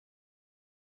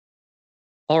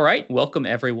All right, welcome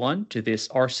everyone to this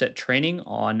ARSET training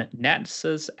on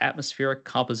NASA's atmospheric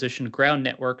composition ground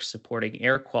network supporting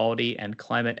air quality and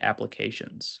climate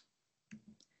applications.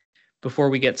 Before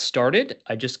we get started,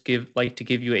 I just like to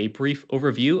give you a brief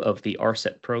overview of the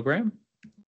ARSET program.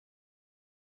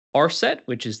 ARSET,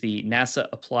 which is the NASA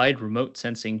Applied Remote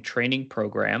Sensing Training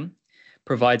Program,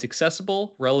 provides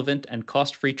accessible, relevant, and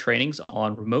cost-free trainings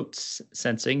on remote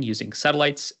sensing using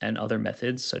satellites and other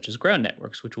methods such as ground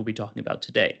networks, which we'll be talking about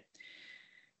today.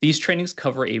 These trainings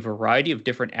cover a variety of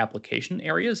different application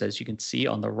areas, as you can see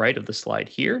on the right of the slide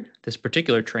here. This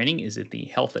particular training is in the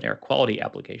health and air quality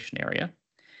application area.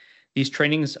 These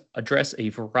trainings address a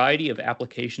variety of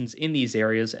applications in these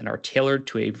areas and are tailored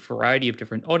to a variety of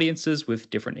different audiences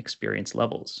with different experience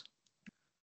levels.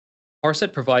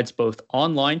 ARSET provides both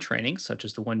online trainings, such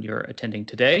as the one you're attending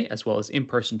today, as well as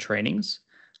in-person trainings.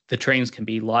 The trainings can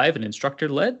be live and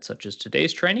instructor-led, such as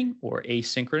today's training, or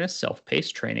asynchronous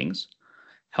self-paced trainings.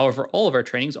 However, all of our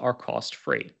trainings are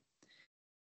cost-free.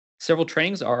 Several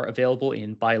trainings are available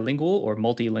in bilingual or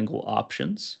multilingual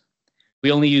options.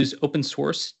 We only use open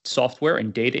source software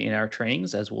and data in our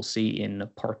trainings, as we'll see in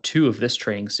part 2 of this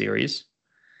training series.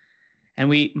 And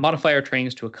we modify our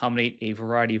trainings to accommodate a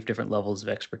variety of different levels of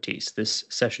expertise. This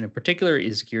session in particular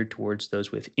is geared towards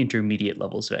those with intermediate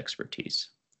levels of expertise.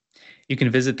 You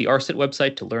can visit the ARSET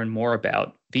website to learn more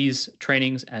about these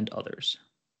trainings and others.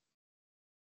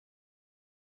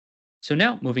 So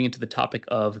now moving into the topic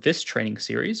of this training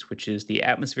series, which is the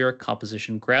atmospheric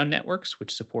composition ground networks,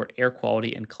 which support air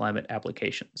quality and climate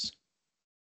applications.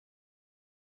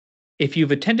 If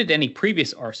you've attended any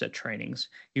previous ARSET trainings,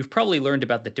 you've probably learned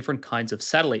about the different kinds of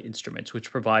satellite instruments which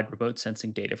provide remote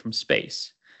sensing data from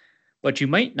space. What you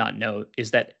might not know is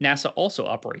that NASA also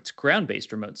operates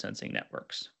ground-based remote sensing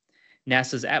networks.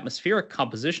 NASA's atmospheric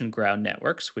composition ground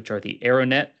networks, which are the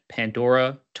AERONET,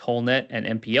 Pandora, TollNet,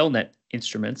 and MPLNet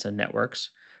instruments and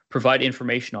networks, provide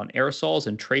information on aerosols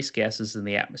and trace gases in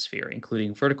the atmosphere,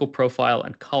 including vertical profile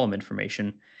and column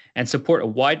information, and support a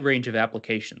wide range of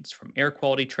applications from air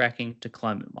quality tracking to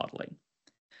climate modeling.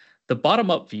 The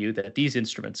bottom-up view that these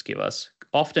instruments give us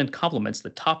often complements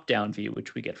the top-down view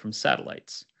which we get from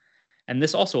satellites. And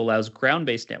this also allows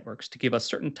ground-based networks to give us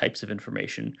certain types of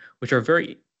information which are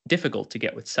very difficult to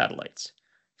get with satellites.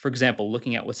 For example,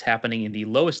 looking at what's happening in the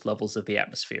lowest levels of the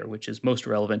atmosphere, which is most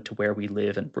relevant to where we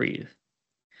live and breathe.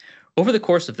 Over the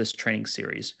course of this training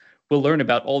series, we'll learn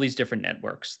about all these different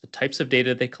networks, the types of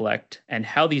data they collect, and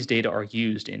how these data are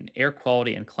used in air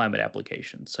quality and climate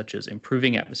applications, such as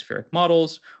improving atmospheric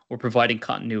models or providing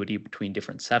continuity between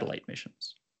different satellite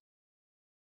missions.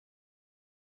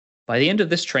 By the end of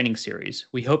this training series,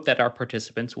 we hope that our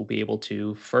participants will be able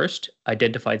to, first,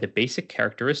 identify the basic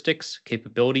characteristics,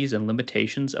 capabilities, and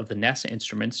limitations of the NASA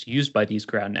instruments used by these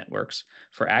ground networks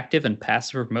for active and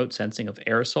passive remote sensing of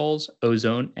aerosols,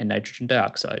 ozone, and nitrogen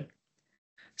dioxide.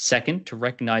 Second, to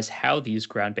recognize how these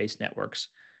ground-based networks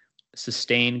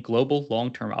sustain global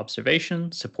long-term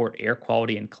observation, support air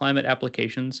quality and climate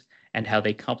applications, and how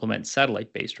they complement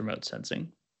satellite-based remote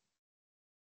sensing.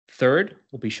 Third,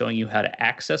 we'll be showing you how to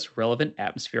access relevant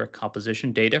atmospheric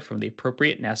composition data from the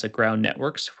appropriate NASA ground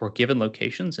networks for given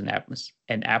locations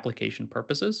and application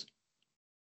purposes.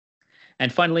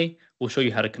 And finally, we'll show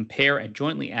you how to compare and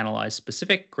jointly analyze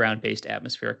specific ground-based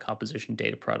atmospheric composition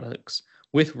data products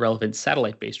with relevant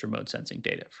satellite-based remote sensing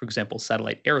data, for example,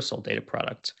 satellite aerosol data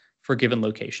products for a given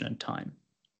location and time.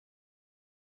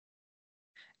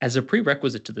 As a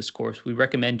prerequisite to this course, we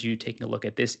recommend you taking a look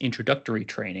at this introductory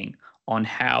training on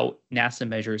how NASA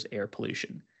measures air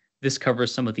pollution. This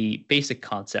covers some of the basic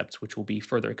concepts which will be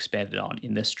further expanded on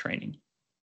in this training.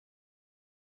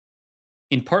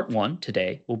 In part 1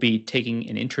 today, we'll be taking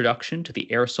an introduction to the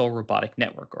Aerosol Robotic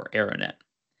Network, or AERONET.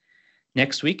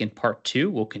 Next week, in part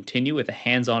 2, we'll continue with a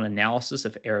hands-on analysis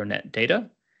of AERONET data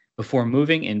before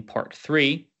moving in part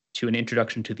 3 to an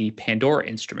introduction to the Pandora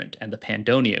instrument and the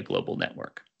Pandonia Global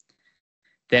Network.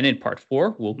 Then in part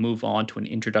 4, we'll move on to an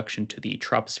introduction to the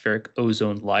Tropospheric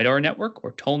Ozone LiDAR Network,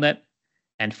 or TollNet,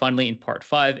 and finally in part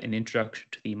 5, an introduction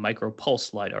to the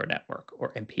Micropulse LiDAR Network,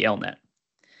 or MPLNet.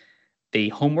 The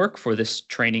homework for this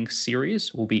training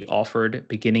series will be offered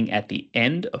beginning at the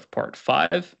end of part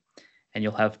 5, and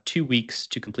you'll have 2 weeks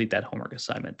to complete that homework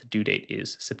assignment. The due date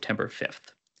is September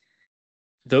 5th.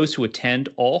 Those who attend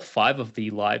all 5 of the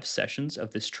live sessions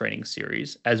of this training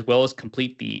series, as well as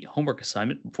complete the homework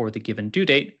assignment before the given due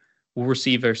date, will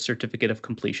receive a certificate of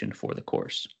completion for the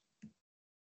course.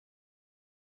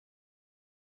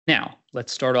 Now,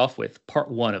 let's start off with part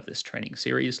 1 of this training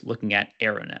series, looking at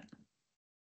AERONET.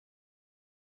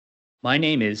 My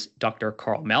name is Dr.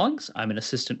 Carl Malings. I'm an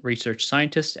assistant research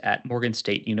scientist at Morgan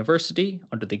State University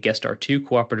under the GESTAR 2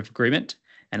 cooperative agreement,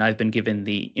 and I've been given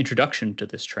the introduction to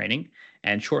this training.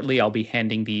 And shortly, I'll be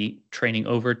handing the training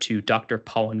over to Dr.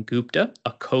 Pawan Gupta,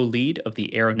 a co-lead of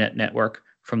the AERONET network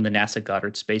from the NASA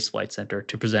Goddard Space Flight Center,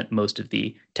 to present most of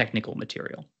the technical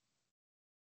material.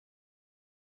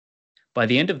 By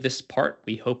the end of this part,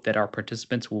 we hope that our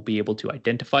participants will be able to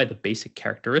identify the basic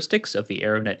characteristics of the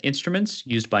AERONET instruments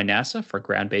used by NASA for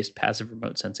ground-based passive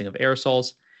remote sensing of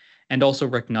aerosols, and also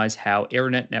recognize how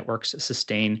AERONET networks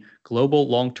sustain global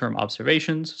long-term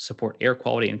observations, support air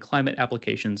quality and climate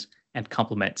applications, and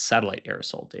complement satellite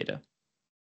aerosol data.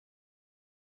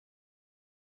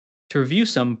 To review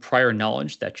some prior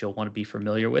knowledge that you'll want to be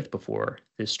familiar with before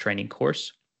this training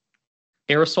course,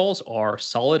 aerosols are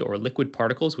solid or liquid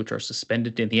particles which are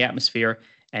suspended in the atmosphere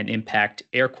and impact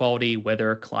air quality,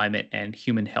 weather, climate, and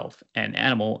human health, and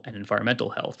animal and environmental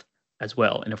health as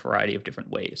well in a variety of different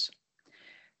ways.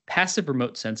 Passive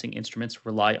remote sensing instruments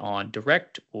rely on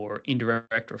direct or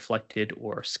indirect reflected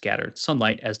or scattered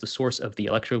sunlight as the source of the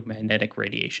electromagnetic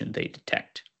radiation they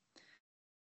detect.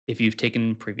 If you've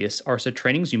taken previous ARSET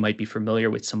trainings, you might be familiar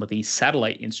with some of the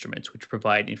satellite instruments which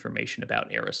provide information about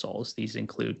aerosols. These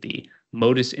include the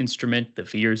MODIS instrument, the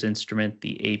VIIRS instrument,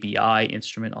 the ABI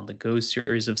instrument on the GOES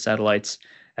series of satellites,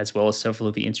 as well as several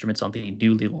of the instruments on the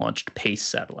newly launched PACE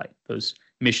satellite. Those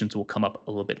missions will come up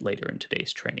a little bit later in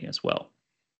today's training as well.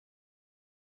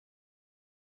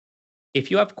 If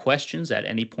you have questions at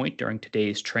any point during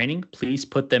today's training, please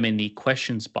put them in the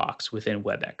questions box within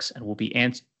WebEx, and we'll be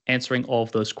answering all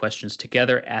of those questions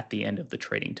together at the end of the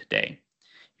training today.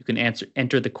 You can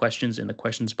enter the questions in the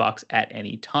questions box at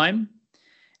any time,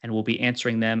 and we'll be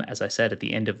answering them, as I said, at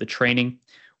the end of the training.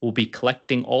 We'll be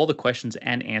collecting all the questions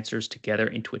and answers together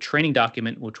into a training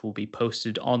document, which will be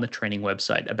posted on the training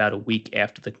website about a week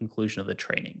after the conclusion of the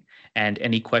training. And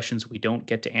any questions we don't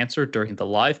get to answer during the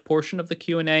live portion of the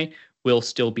Q&A will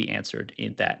still be answered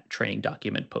in that training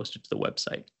document posted to the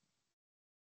website.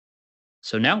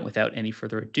 So now, without any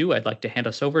further ado, I'd like to hand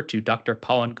us over to Dr.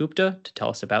 Pawan Gupta to tell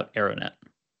us about AERONET.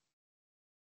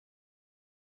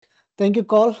 Thank you,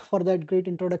 Carl, for that great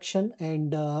introduction and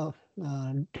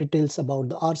details about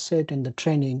the ARSET and the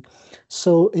training.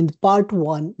 So in part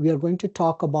one, we are going to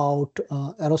talk about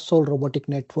Aerosol Robotic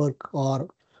Network, or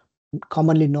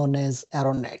commonly known as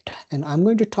AERONET. And I'm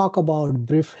going to talk about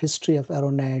brief history of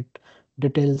AERONET,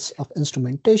 details of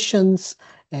instrumentations,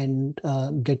 and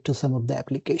get to some of the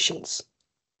applications.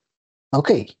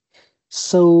 Okay,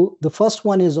 so the first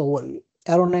one is overview,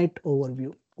 AERONET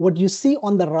overview. What you see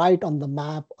on the right on the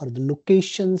map are the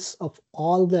locations of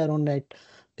all the AERONET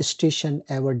stations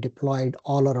ever deployed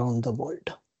all around the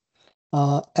world.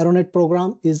 AERONET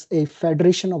program is a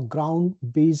federation of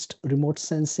ground-based remote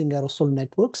sensing aerosol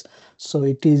networks. So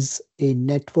it is a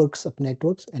networks of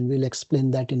networks, and we'll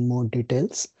explain that in more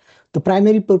details. The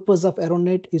primary purpose of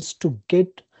AERONET is to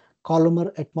get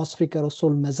columnar atmospheric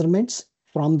aerosol measurements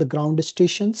from the ground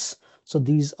stations. So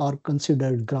these are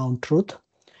considered ground truth.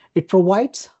 It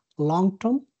provides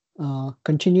long-term,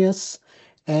 continuous,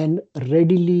 and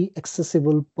readily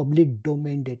accessible public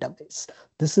domain database.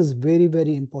 This is very,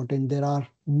 very important. There are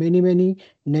many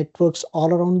networks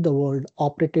all around the world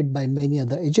operated by many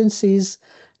other agencies.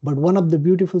 But one of the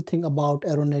beautiful thing about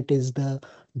AERONET is the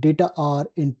data are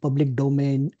in public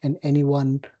domain, and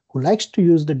anyone who likes to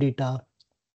use the data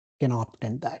can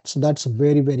obtain that. So that's a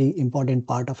very, very important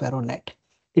part of AERONET.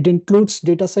 It includes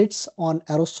datasets on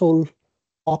aerosol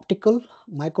optical,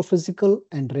 microphysical,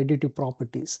 and radiative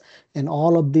properties. And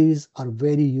all of these are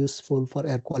very useful for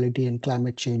air quality and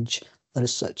climate change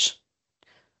research.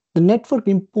 The network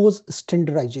imposes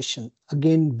standardization.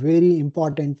 Again, very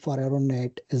important for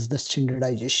AERONET is the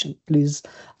standardization. Please,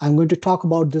 I'm going to talk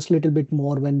about this a little bit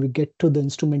more when we get to the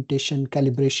instrumentation,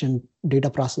 calibration, data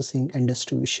processing, and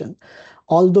distribution.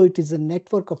 Although it is a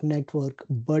network of network,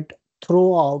 but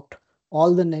throughout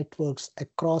all the networks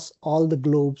across all the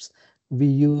globes, we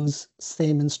use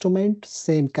same instrument,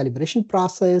 same calibration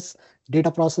process, data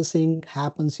processing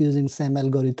happens using same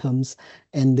algorithms,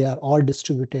 and they are all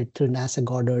distributed through NASA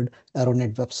Goddard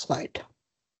AERONET website.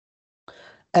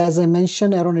 As I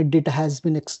mentioned, AERONET data has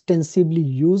been extensively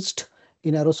used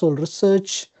in aerosol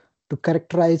research to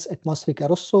characterize atmospheric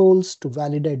aerosols, to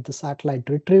validate the satellite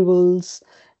retrievals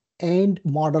and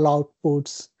model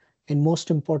outputs, and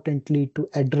most importantly, to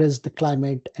address the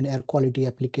climate and air quality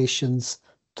applications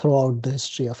throughout the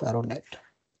history of AERONET.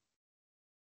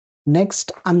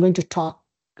 Next, I'm going to talk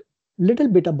a little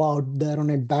bit about the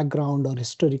AERONET background or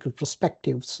historical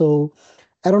perspective. So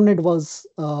AERONET was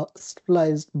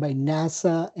stabilized by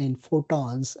NASA and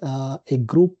Photons, a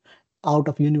group out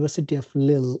of University of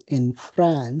Lille in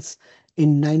France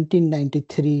in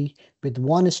 1993 with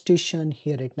one station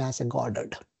here at NASA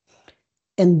Goddard.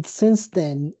 And since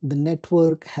then, the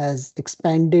network has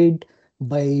expanded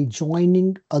by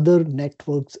joining other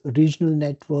networks, regional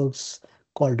networks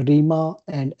called RIMA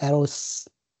and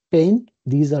Aerospain.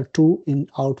 These are two in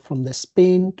out from the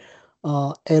Spain.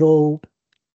 Aero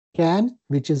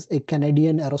which is a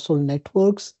Canadian aerosol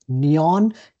networks.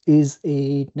 NEON is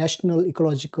a National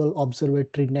Ecological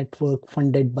Observatory network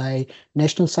funded by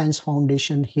National Science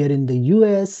Foundation here in the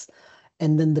US.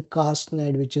 And then the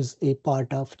CARSNet, which is a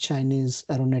part of Chinese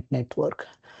AERONET network.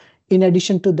 In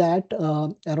addition to that,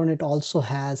 AERONET also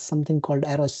has something called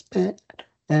Aerospan,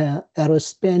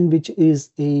 which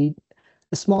is a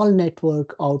small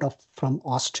network out of from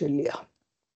Australia.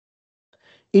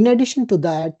 In addition to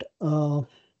that,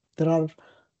 there are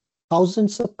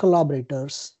thousands of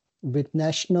collaborators with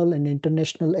national and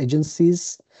international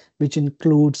agencies, which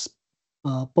includes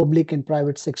public and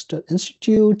private sector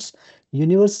institutes,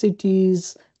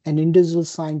 universities, and individual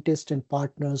scientists and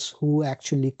partners who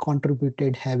actually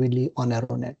contributed heavily on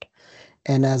AERONET.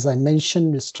 And as I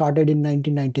mentioned, we started in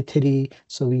 1993,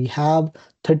 so we have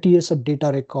 30 years of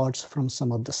data records from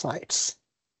some of the sites.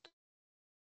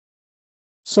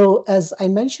 So as I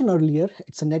mentioned earlier,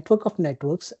 it's a network of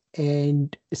networks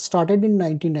and it started in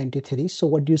 1993. So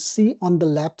what you see on the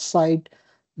left side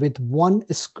with one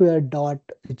square dot,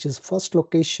 which is first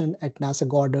location at NASA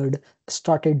Goddard,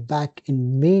 started back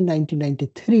in May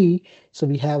 1993. So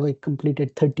we have a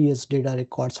completed 30 years data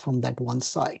records from that one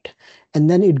site. And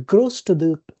then it grows to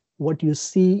the what you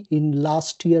see in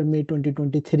last year, May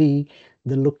 2023,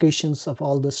 the locations of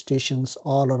all the stations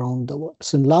all around the world.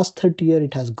 So in last 30 years,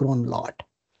 it has grown a lot.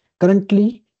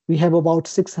 Currently, we have about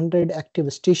 600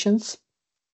 active stations.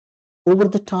 Over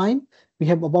the time, we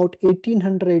have about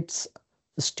 1,800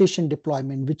 station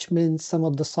deployment, which means some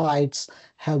of the sites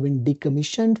have been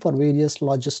decommissioned for various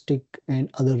logistic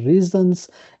and other reasons,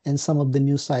 and some of the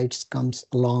new sites comes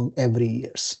along every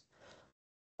year.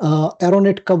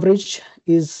 AERONET coverage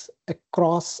is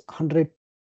across 100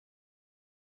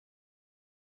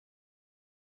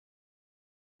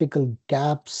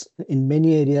 gaps in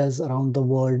many areas around the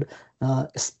world,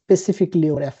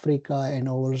 specifically over Africa and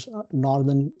over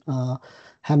northern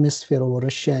hemisphere, over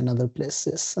Russia and other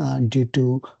places, due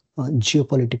to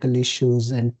geopolitical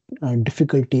issues and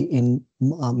difficulty in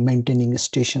maintaining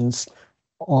stations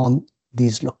on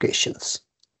these locations.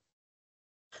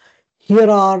 Here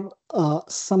are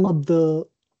some of the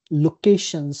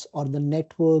locations or the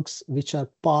networks which are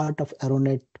part of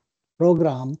AERONET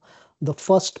program. The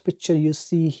first picture you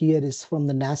see here is from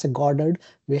the NASA Goddard.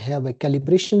 We have a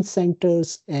calibration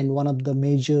centers and one of the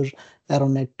major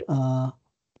AERONET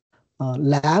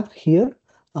lab here,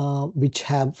 which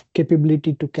have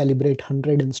capability to calibrate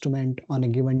 100 instrument on a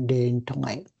given day in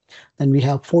time. Then we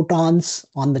have Photons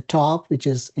on the top, which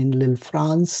is in Lille,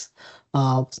 France.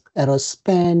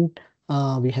 Aerospan.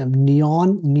 We have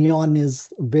Neon. Neon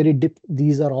is very deep.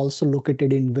 These are also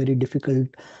located in very difficult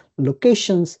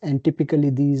locations, and typically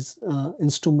these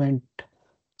instrument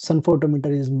sun photometer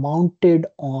is mounted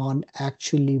on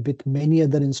actually with many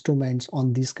other instruments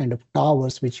on these kind of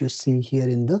towers, which you see here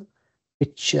in the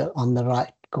picture on the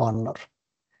right corner.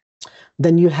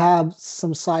 Then you have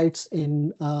some sites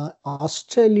in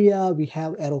Australia. We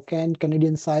have AeroCan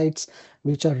Canadian sites,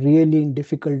 which are really in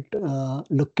difficult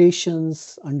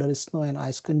locations under snow and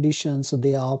ice conditions. So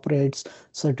they operate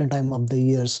certain time of the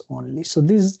years only. So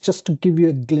this is just to give you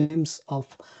a glimpse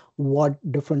of what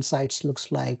different sites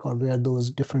looks like or where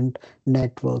those different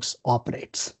networks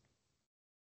operates.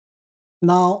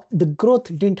 Now, the growth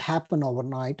didn't happen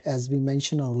overnight, as we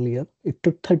mentioned earlier. It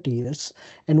took 30 years.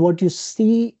 And what you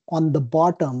see on the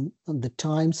bottom of the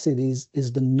time series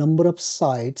is the number of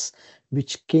sites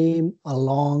which came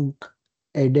along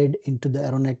added into the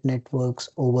AERONET networks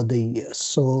over the years.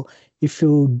 So if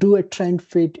you do a trend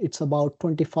fit, it's about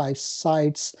 25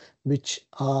 sites, which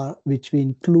we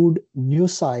include new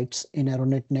sites in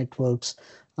AERONET networks,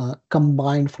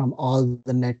 combined from all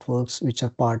the networks which are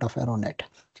part of AERONET.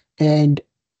 And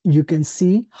you can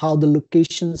see how the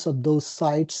locations of those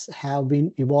sites have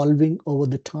been evolving over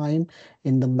the time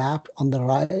in the map on the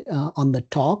right, on the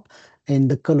top, and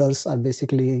the colors are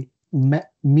basically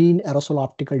mean aerosol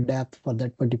optical depth for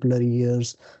that particular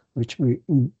years, which we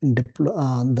deploy,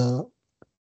 the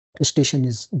station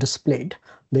is displayed.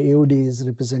 The AOD is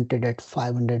represented at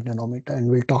 500 nanometer, and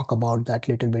we'll talk about that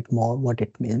a little bit more, what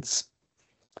it means.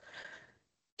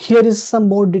 Here is some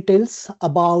more details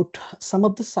about some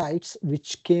of the sites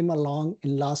which came along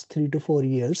in last 3 to 4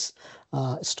 years,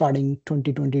 starting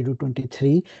 2020 to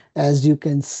 23. As you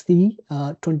can see,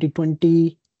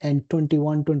 2020 and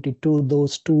 21, 22,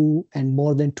 those 2 and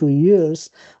more than 2 years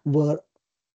were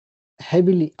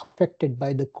heavily affected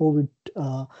by the COVID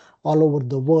all over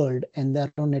the world, and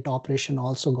the AERONET operation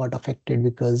also got affected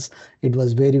because it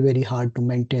was very, very hard to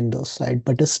maintain those sites.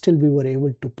 But still, we were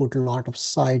able to put a lot of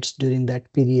sites during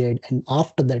that period and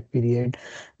after that period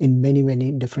in many,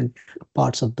 many different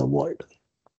parts of the world.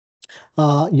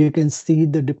 You can see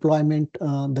the deployment,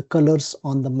 the colors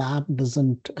on the map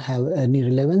doesn't have any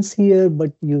relevance here,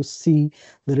 but you see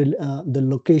the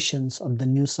locations of the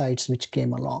new sites which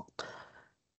came along.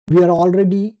 We are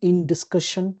already in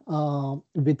discussion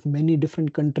with many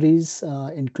different countries,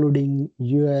 including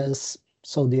US,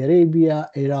 Saudi Arabia,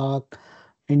 Iraq,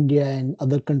 India, and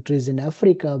other countries in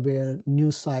Africa, where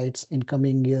new sites in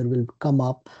coming year will come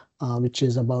up, which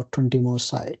is about 20 more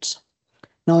sites.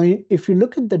 Now, if you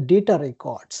look at the data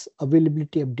records,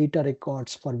 availability of data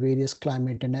records for various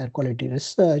climate and air quality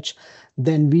research,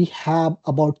 then we have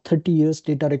about 30 years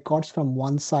data records from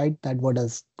one site, that what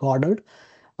is Goddard.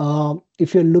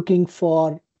 If you're looking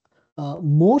for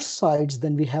more sites,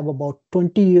 then we have about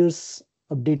 20 years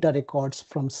of data records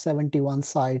from 71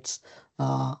 sites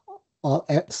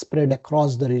spread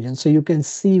across the region. So you can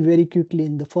see very quickly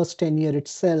in the first 10 year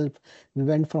itself, we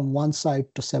went from one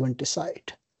site to 70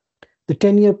 sites. The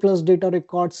 10-year plus data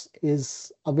records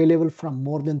is available from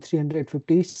more than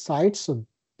 350 sites. So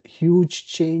huge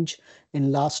change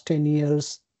in last 10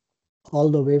 years, all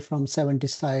the way from 70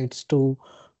 sites to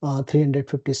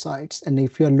 350 sites. And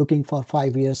if you're looking for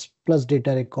 5 years plus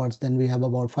data records, then we have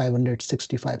about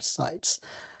 565 sites.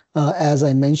 As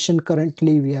I mentioned,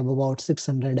 currently we have about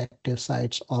 600 active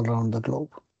sites all around the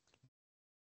globe.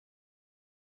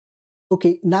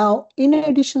 Okay, now in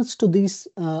addition to these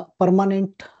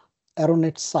permanent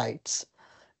AERONET sites,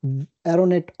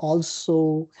 AERONET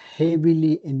also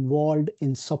heavily involved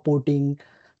in supporting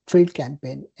field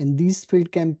campaign, and these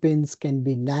field campaigns can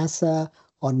be NASA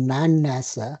or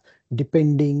non-NASA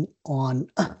depending on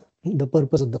the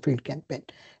purpose of the field campaign.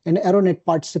 And AERONET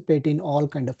participate in all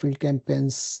kind of field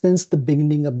campaigns since the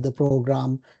beginning of the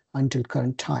program until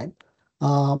current time.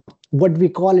 What we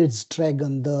call is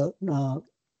Dragon, the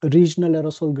Regional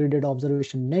Aerosol Graded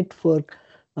Observation Network,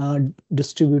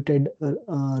 distributed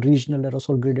regional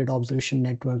aerosol graded observation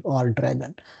network, or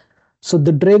DRAGON. So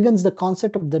the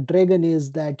concept of the DRAGON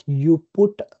is that you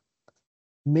put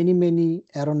many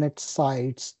AERONET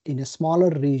sites in a smaller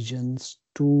regions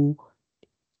to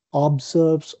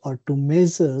observe or to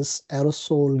measure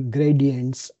aerosol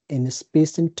gradients in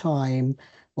space and time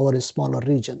over smaller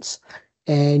regions.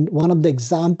 And one of the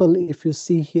example, if you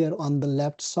see here on the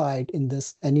left side in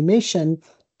this animation,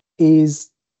 is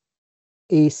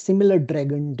a similar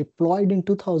Dragon deployed in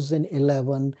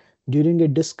 2011 during a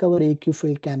Discover AQ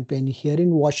field campaign here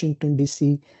in Washington,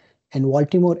 D.C. and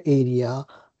Baltimore area,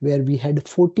 where we had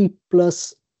 40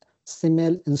 plus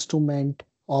SIMEL instrument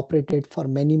operated for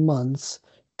many months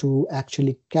to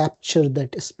actually capture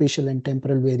that spatial and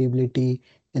temporal variability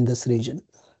in this region.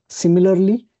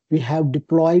 Similarly, we have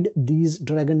deployed these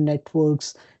Dragon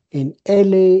networks in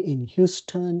LA, in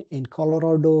Houston, in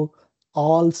Colorado,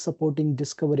 all supporting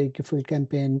Discover AQ field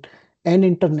campaign. And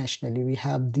internationally, we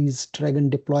have these Dragon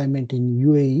deployment in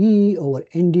UAE, over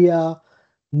India.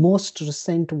 Most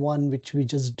recent one, which we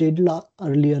just did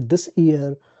earlier this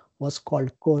year, was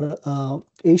called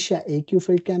Asia AQ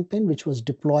field campaign, which was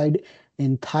deployed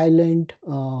in Thailand,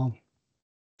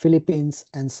 Philippines,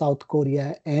 and South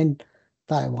Korea, and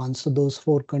Taiwan. So those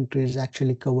 4 countries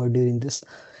actually covered during this.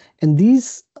 And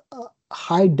these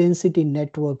high density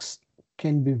networks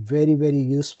can be very, very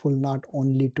useful, not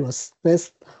only to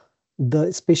assess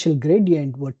the spatial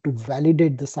gradient, but to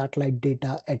validate the satellite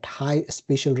data at high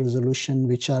spatial resolution,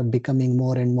 which are becoming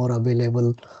more and more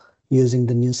available using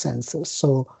the new sensors.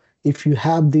 So if you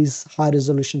have these high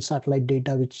resolution satellite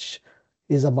data, which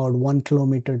is about 1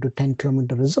 kilometer to 10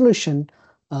 kilometer resolution,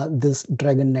 this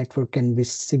Dragon network can be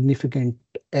significant,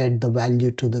 add the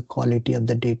value to the quality of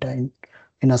the data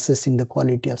in assessing the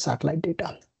quality of satellite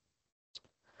data.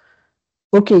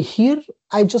 Okay, here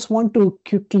I just want to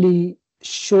quickly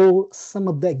show some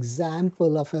of the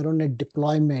example of AERONET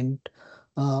deployment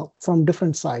from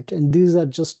different sites, and these are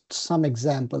just some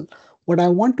example. What I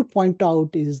want to point out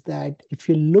is that if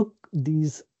you look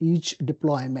each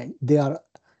deployment,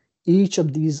 each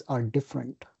of these are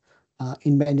different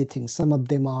in many things. Some of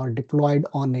them are deployed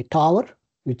on a tower,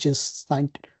 which is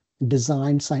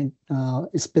designed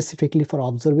specifically for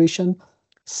observation.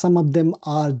 Some of them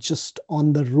are just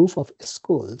on the roof of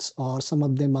schools, or some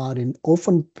of them are in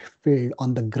open field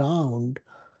on the ground,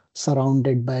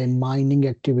 surrounded by mining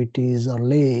activities or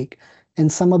lake,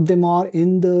 and some of them are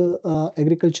in the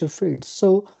agriculture fields.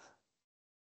 So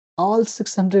All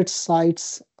 600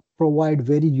 sites provide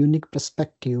very unique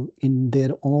perspective in their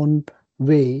own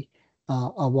way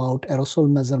about aerosol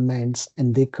measurements,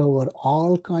 and they cover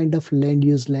all kind of land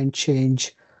use, land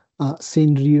change,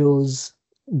 scenarios,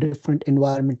 different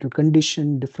environmental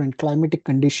condition, different climatic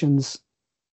conditions,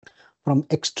 from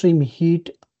extreme heat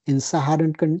in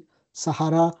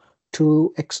Sahara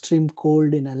to extreme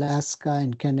cold in Alaska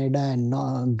and Canada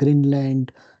and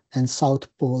Greenland and South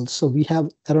Pole. So we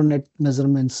have aeronet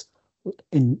measurements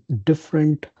in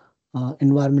different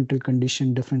environmental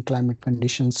condition, different climate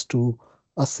conditions to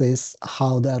assess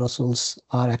how the aerosols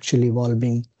are actually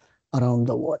evolving around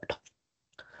the world.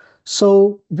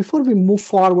 So before we move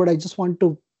forward, I just want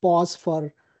to pause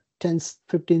for 10,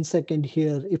 15 seconds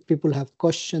here. If people have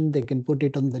question, they can put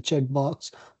it on the chat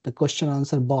box, the question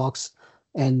answer box,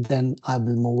 and then I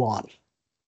will move on.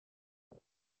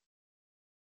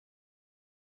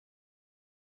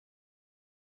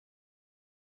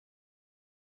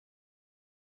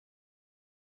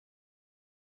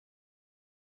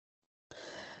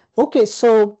 Okay,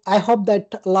 so I hope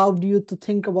that allowed you to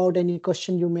think about any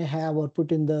question you may have or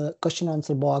put in the question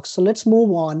answer box. So let's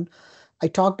move on. I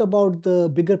talked about the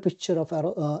bigger picture of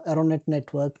AERONET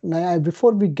network. Now,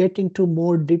 before we get into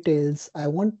more details, I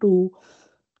want to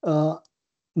uh,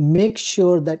 make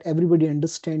sure that everybody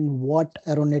understand what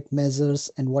AERONET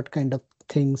measures and what kind of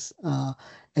things.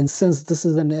 And since this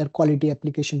is an air quality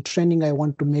application training, I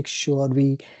want to make sure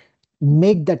we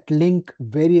make that link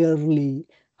very early,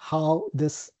 how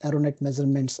this AERONET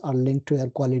measurements are linked to air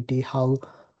quality, how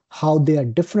they are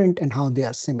different and how they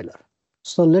are similar.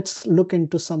 So let's look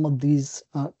into some of these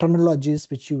terminologies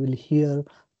which you will hear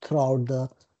throughout the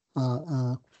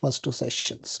first two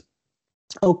sessions.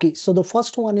 Okay, so the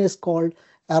first one is called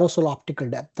aerosol optical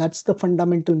depth. That's the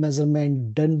fundamental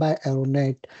measurement done by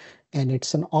AERONET, and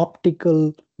it's an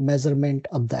optical measurement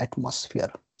of the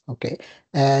atmosphere. Okay,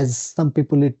 as some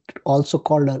people it also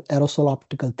called aerosol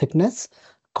optical thickness,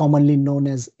 commonly known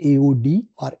as AOD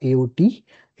or AOT.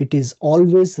 It is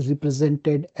always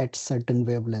represented at certain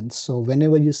wavelengths. So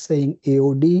whenever you're saying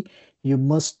AOD, you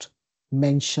must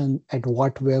mention at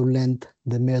what wavelength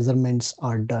the measurements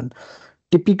are done.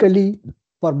 Typically,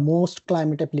 for most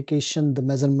climate application, the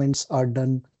measurements are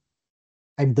done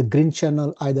at the green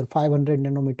channel, either 500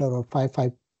 nanometer or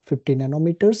 550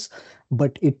 nanometers,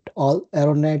 but it all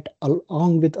AERONET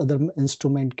along with other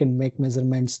instrument can make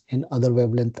measurements in other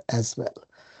wavelength as well.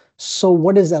 So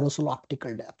what is aerosol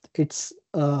optical depth?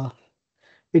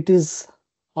 It is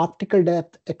optical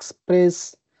depth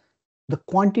express the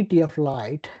quantity of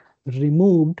light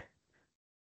removed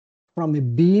from a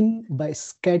beam by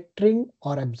scattering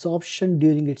or absorption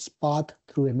during its path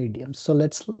through a medium. So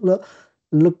let's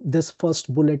look this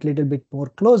first bullet a little bit more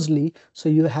closely. So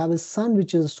you have a sun,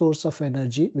 which is a source of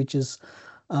energy, which is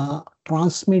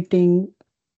transmitting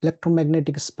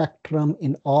electromagnetic spectrum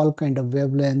in all kind of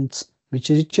wavelengths, which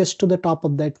reaches to the top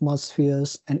of the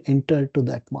atmospheres and enter to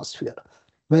the atmosphere.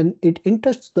 When it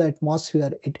enters the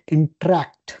atmosphere, it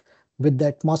interacts with the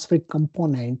atmospheric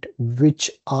component, which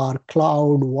are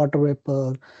cloud, water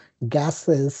vapor,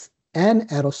 gases, and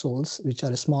aerosols, which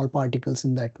are small particles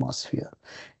in the atmosphere.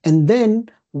 And then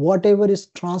whatever is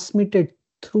transmitted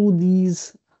through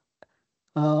these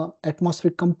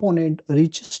atmospheric component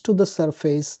reaches to the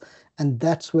surface, and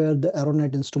that's where the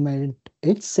AERONET instrument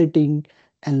is sitting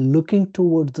and looking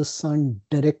towards the sun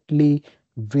directly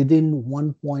within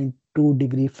 1.2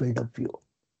 degree field of view.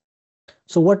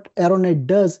 So what AERONET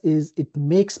does is it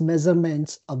makes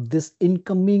measurements of this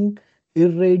incoming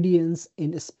irradiance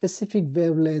in a specific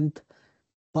wavelength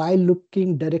by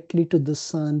looking directly to the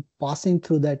sun passing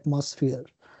through the atmosphere,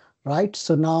 right?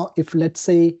 So now if let's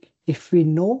say if we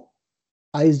know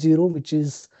I0, which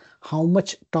is how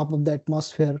much top of the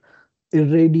atmosphere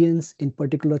irradiance in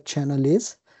particular channel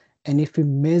is, and if we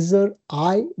measure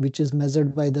I, which is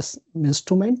measured by this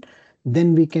instrument,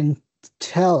 then we can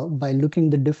tell by looking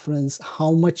the difference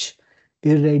how much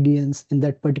irradiance in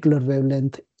that particular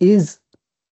wavelength is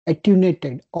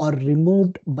attenuated or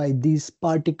removed by these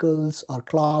particles or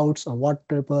clouds or water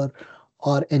vapor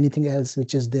or anything else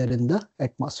which is there in the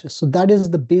atmosphere. So that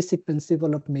is the basic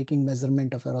principle of making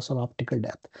measurement of aerosol optical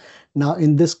depth. Now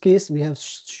in this case, we have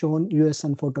shown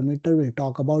USN photometer. We'll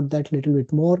talk about that a little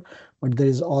bit more, but there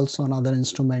is also another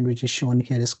instrument which is shown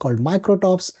here is called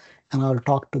microtops, and I'll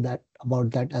talk to that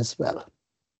about that as well.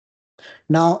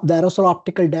 Now, the aerosol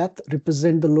optical depth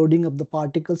represent the loading of the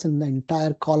particles in the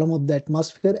entire column of the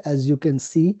atmosphere. As you can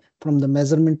see from the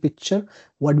measurement picture,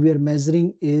 what we are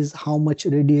measuring is how much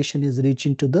radiation is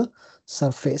reaching to the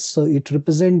surface. So it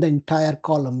represents the entire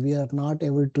column. We are not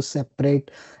able to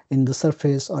separate in the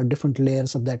surface or different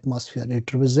layers of the atmosphere.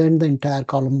 It represents the entire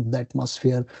column of the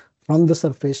atmosphere from the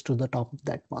surface to the top of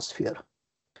the atmosphere.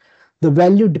 The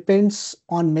value depends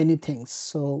on many things.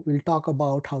 So we'll talk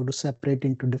about how to separate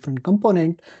into different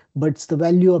component, but the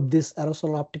value of this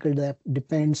aerosol optical depth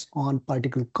depends on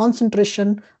particle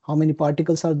concentration, how many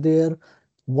particles are there,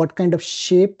 what kind of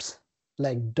shapes,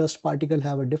 like dust particle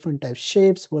have a different type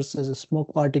shapes versus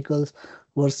smoke particles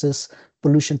versus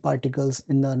pollution particles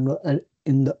in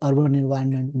the urban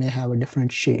environment may have a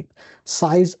different shape.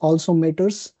 Size also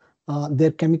matters.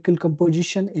 Their chemical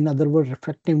composition, in other words,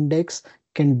 refractive index,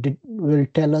 will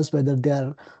tell us whether they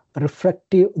are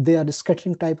refractive, they are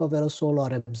scattering type of aerosol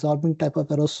or absorbing type of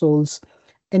aerosols,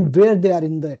 and where they are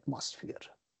in the atmosphere.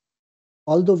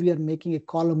 Although we are making a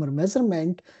column or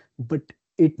measurement, but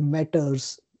it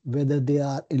matters whether they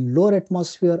are in lower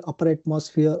atmosphere, upper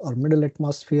atmosphere, or middle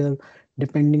atmosphere.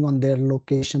 Depending on their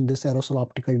location, this aerosol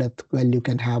optical depth value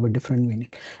can have a different meaning.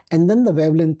 And then the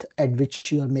wavelength at which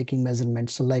you are making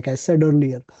measurements. So like I said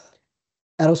earlier,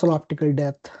 aerosol optical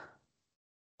depth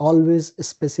always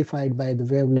specified by the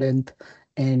wavelength,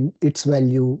 and its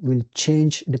value will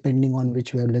change depending on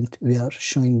which wavelength we are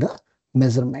showing the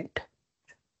measurement.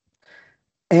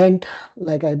 And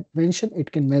like I mentioned,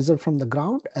 it can measure from the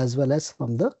ground as well as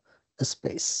from the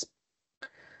space.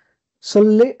 So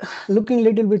looking a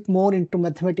little bit more into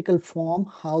mathematical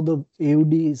form, how the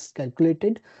AUD is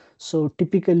calculated. So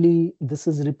typically this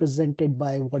is represented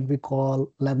by what we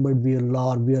call Lambert-Weir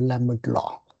law or Weir-Lambert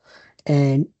law.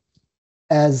 And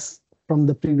as from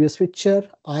the previous picture,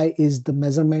 I is the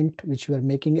measurement which we are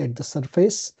making at the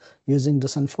surface using the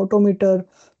sun photometer,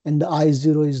 and the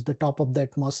I0 is the top of the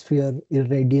atmosphere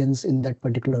irradiance in that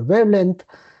particular wavelength.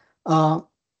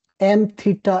 M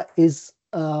theta is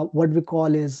what we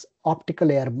call is optical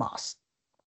air mass,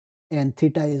 and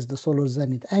theta is the solar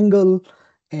zenith angle,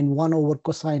 and 1 over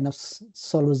cosine of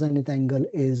solar zenith angle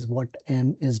is what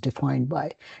M is defined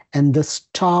by. And this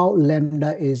tau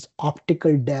lambda is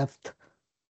optical depth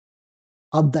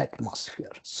of the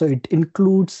atmosphere. So it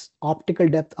includes optical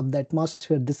depth of the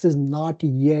atmosphere. This is not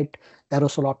yet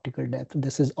aerosol optical depth.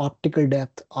 This is optical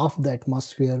depth of the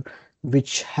atmosphere,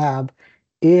 which have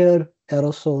air,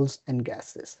 aerosols, and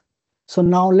gases. So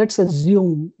now let's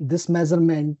assume this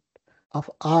measurement of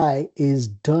I is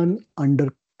done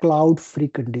under cloud-free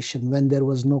condition. When there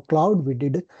was no cloud, we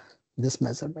did this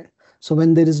measurement. So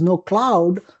when there is no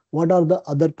cloud, what are the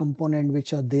other components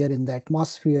which are there in the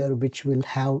atmosphere which will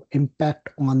have impact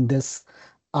on this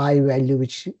I value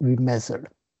which we measured?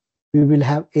 We will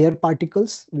have air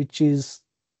particles, which is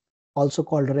also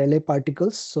called Rayleigh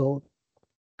particles. So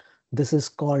this is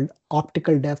called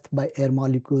optical depth by air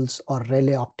molecules or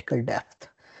Rayleigh optical depth,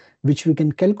 which we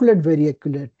can calculate very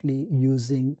accurately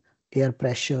using air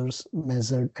pressures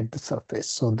measured at the surface.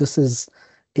 So this is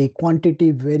a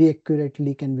quantity very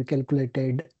accurately can be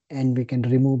calculated, and we can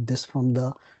remove this from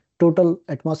the total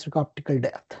atmospheric optical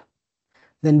depth.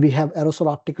 Then we have aerosol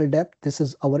optical depth. This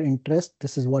is our interest.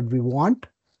 This is what we want.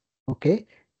 Okay.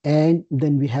 And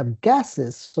then we have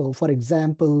gases. So for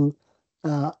example,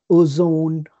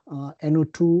 ozone,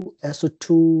 NO2,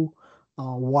 SO2,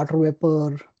 water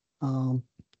vapor,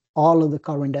 all of the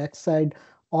carbon dioxide,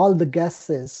 all the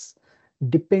gases,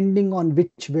 depending on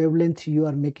which wavelength you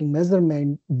are making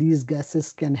measurement, these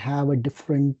gases can have a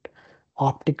different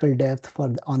optical depth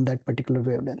on that particular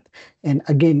wavelength. And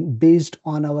again, based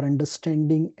on our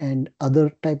understanding and other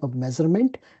type of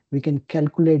measurement, we can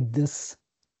calculate this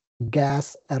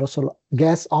gas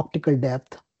optical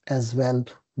depth as well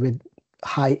with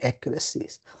high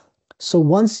accuracies. So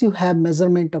once you have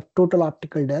measurement of total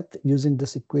optical depth using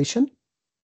this equation,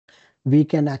 we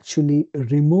can actually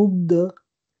remove the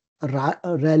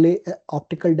Rayleigh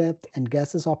optical depth and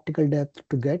gases optical depth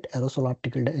to get aerosol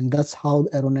optical depth. And that's how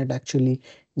AERONET actually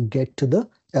get to the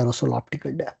aerosol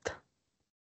optical depth.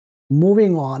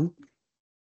 Moving on,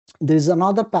 there is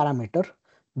another parameter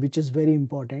which is very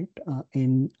important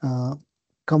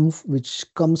which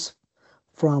comes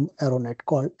from AERONET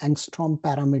called angstrom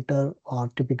parameter,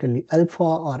 or typically alpha,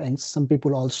 or some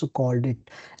people also called it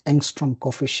angstrom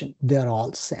coefficient. They are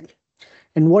all same.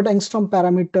 And what angstrom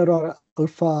parameter or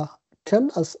alpha tell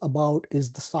us about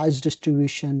is the size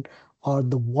distribution, or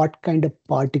the what kind of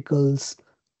particles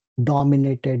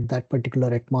dominated that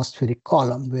particular atmospheric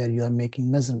column where you are making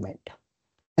measurement.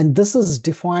 And this is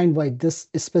defined by this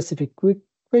specific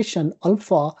equation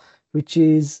alpha, which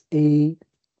is a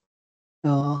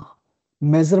uh,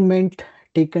 measurement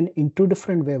taken in two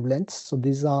different wavelengths. So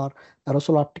these are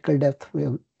aerosol optical depth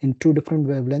in two different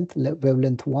wavelengths,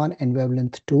 wavelength 1 and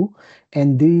wavelength 2.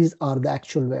 And these are the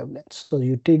actual wavelengths. So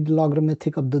you take the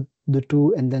logarithmic of the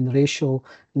two and then ratio,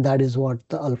 that is what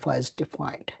the alpha is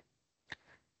defined.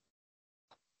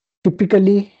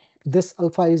 Typically, this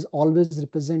alpha is always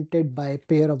represented by a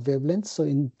pair of wavelengths. So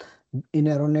in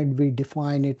AERONET, we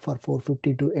define it for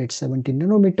 450 to 870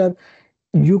 nanometer.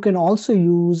 You can also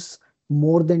use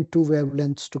more than two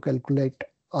wavelengths to calculate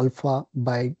alpha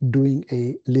by doing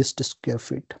a least square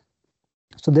fit.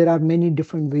 So there are many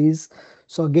different ways.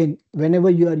 So again, whenever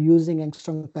you are using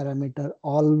angstrom parameter,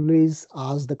 always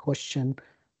ask the question,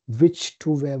 which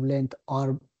two wavelength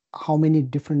or how many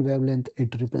different wavelength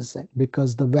it represents,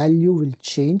 because the value will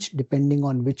change depending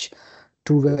on which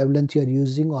two wavelength you are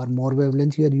using or more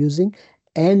wavelength you are using,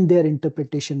 and their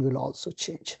interpretation will also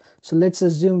change. So let's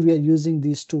assume we are using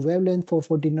these two wavelength,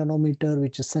 440 nanometer,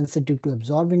 which is sensitive to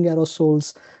absorbing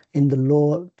aerosols in the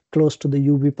low, close to the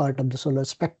UV part of the solar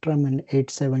spectrum, and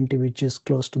 870, which is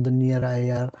close to the near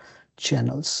IR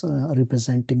channels,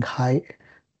 representing high.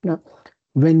 Now,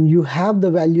 when you have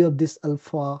the value of this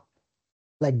alpha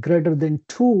like greater than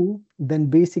 2, then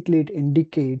basically it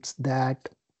indicates that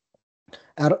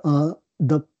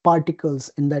the particles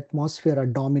in the atmosphere are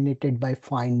dominated by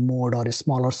fine mode or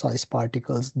smaller size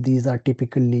particles. These are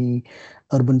typically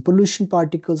urban pollution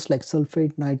particles like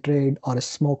sulfate, nitrate, or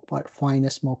fine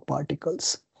smoke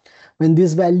particles. When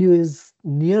this value is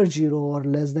near 0 or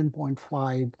less than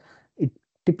 0.5, it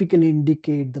typically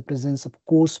indicate the presence of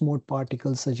coarse mode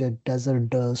particles such as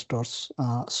desert dust or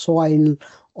soil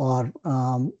or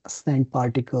sand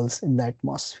particles in the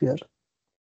atmosphere.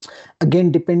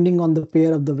 Again, depending on the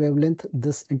pair of the wavelength,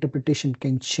 this interpretation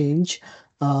can change.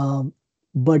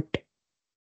 But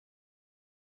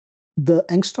the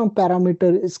angstrom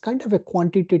parameter is kind of a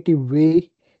quantitative way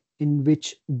in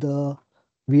which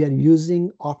we are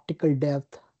using optical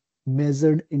depth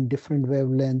measured in different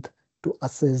wavelength to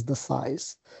assess the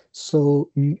size.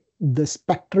 So the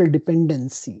spectral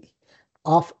dependency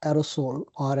of aerosol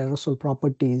or aerosol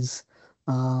properties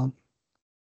uh,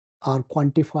 are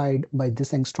quantified by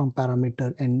this angstrom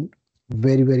parameter and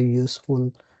very, very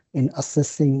useful in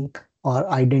assessing or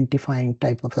identifying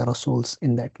type of aerosols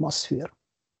in the atmosphere.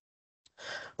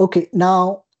 Okay,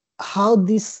 now how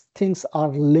these things are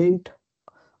linked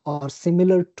or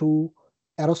similar to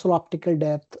aerosol optical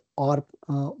depth or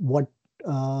what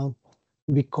uh,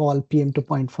 we call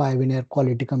PM2.5 in air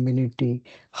quality community,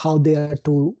 how they are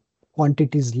two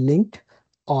quantities linked,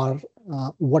 or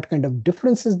what kind of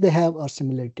differences they have or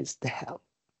similarities they have.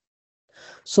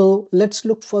 So let's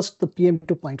look first the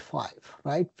PM2.5,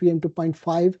 right?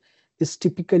 PM2.5 is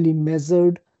typically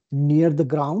measured near the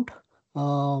ground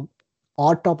or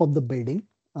top of the building.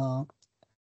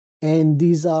 And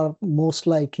these are most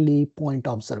likely point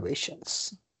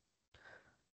observations.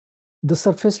 The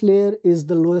surface layer is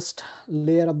the lowest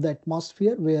layer of the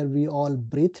atmosphere where we all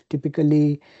breathe.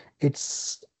 Typically,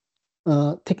 its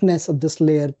thickness of this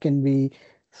layer can be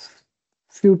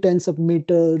few tens of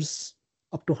meters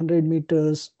up to 100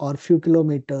 meters or few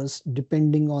kilometers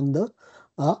depending on the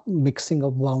mixing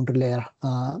of boundary layer,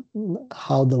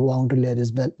 how the boundary layer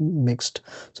is mixed.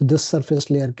 So this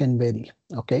surface layer can vary.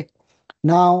 Okay.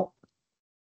 Now,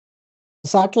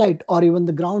 satellite or even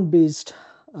the ground-based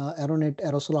AERONET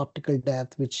aerosol optical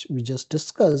depth, which we just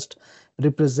discussed,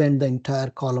 represent the entire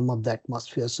column of the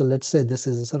atmosphere. So let's say this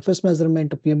is a surface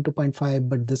measurement of PM2.5,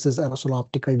 but this is aerosol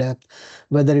optical depth.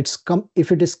 Whether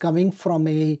if it is coming from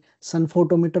a sun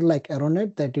photometer like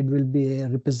AERONET, that it will be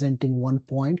representing one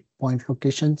point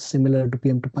location similar to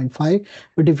PM2.5.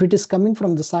 But if it is coming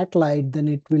from the satellite, then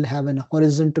it will have an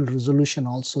horizontal resolution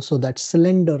also. So that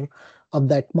cylinder of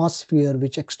the atmosphere,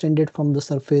 which extended from the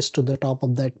surface to the top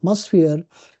of the atmosphere,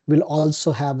 will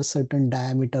also have a certain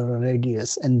diameter or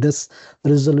radius. And this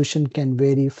resolution can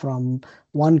vary from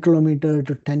 1 kilometer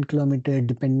to 10 kilometer,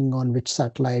 depending on which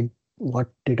satellite, what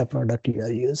data product you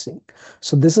are using.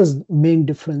 So this is main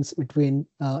difference between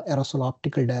aerosol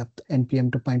optical depth and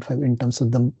PM2.5 in terms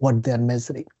of what they are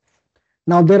measuring.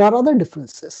 Now, there are other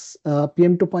differences.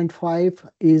 PM2.5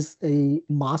 is a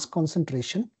mass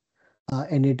concentration,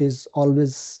 and it is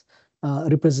always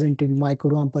representing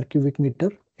microgram per cubic meter.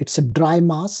 It's a dry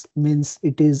mass, means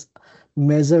it is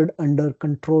measured under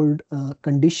controlled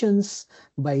conditions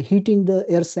by heating the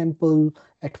air sample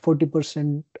at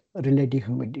 40% relative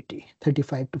humidity,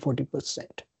 35 to 40%.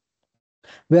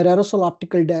 Where aerosol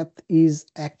optical depth is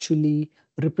actually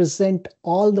represent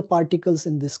all the particles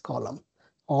in this column,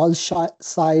 all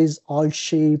size, all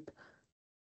shape,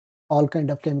 all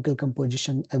kind of chemical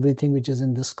composition, everything which is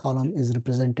in this column is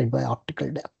represented by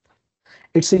optical depth.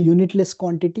 It's a unitless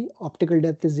quantity. Optical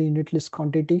depth is a unitless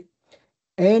quantity,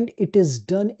 and it is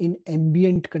done in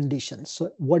ambient conditions.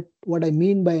 So what I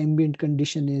mean by ambient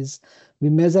condition is we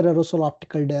measure aerosol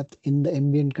optical depth in the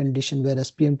ambient condition,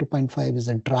 whereas PM2.5 is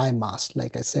a dry mass.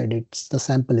 Like I said, it's the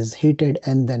sample is heated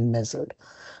and then measured.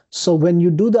 So when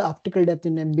you do the optical depth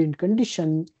in ambient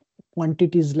condition,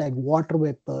 quantities like water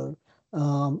vapor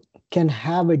um, can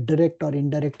have a direct or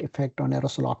indirect effect on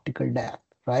aerosol optical depth,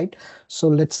 right? So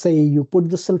let's say you put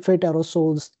the sulfate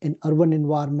aerosols in urban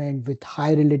environment with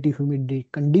high relative humidity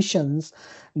conditions,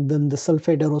 then the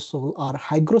sulfate aerosol are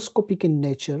hygroscopic in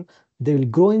nature. They will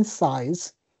grow in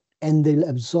size and they'll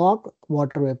absorb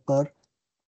water vapor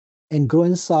and grow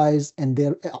in size, and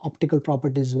their optical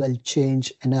properties will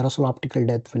change and aerosol optical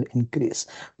depth will increase.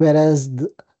 Whereas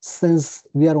since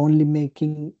we are only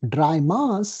making dry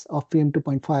mass of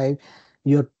PM2.5,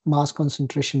 your mass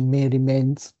concentration may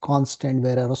remain constant,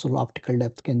 where aerosol optical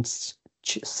depth can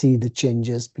see the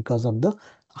changes because of the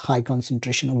high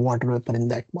concentration of water vapor in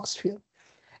the atmosphere.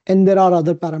 And there are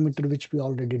other parameters which we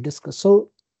already discussed. So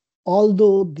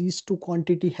although these two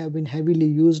quantities have been heavily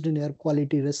used in air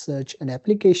quality research and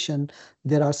application,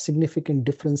 there are significant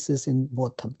differences in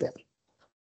both of them.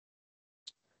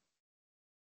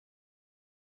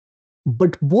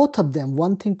 But both of them,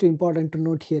 one thing to important to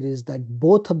note here is that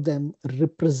both of them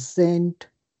represent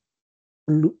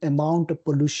amount of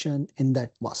pollution in the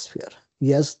atmosphere.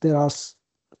 Yes, there are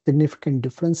significant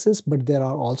differences, but there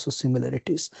are also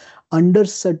similarities. Under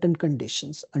certain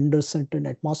conditions, under certain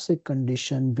atmospheric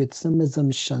condition, with some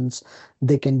assumptions,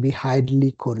 they can be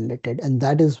highly correlated. And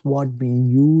that is what we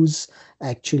use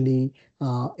actually.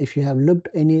 If you have looked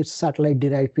any satellite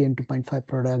derived PM2.5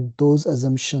 product, those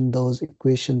assumptions, those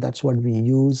equations, that's what we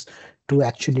use to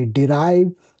actually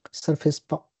derive surface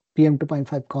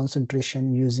PM2.5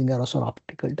 concentration using aerosol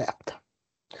optical depth.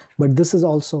 But this is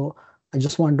also, I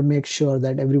just want to make sure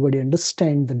that everybody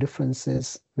understand the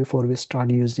differences before we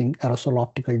start using aerosol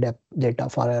optical depth data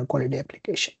for air quality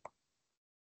application.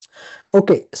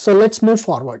 Okay, so let's move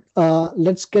forward.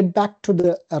 Let's get back to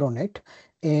the AERONET.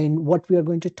 And what we are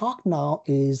going to talk now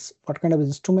is what kind of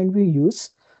instrument we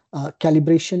use,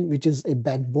 calibration, which is a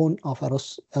backbone of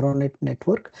AERONET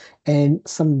network, and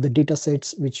some of the data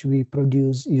sets which we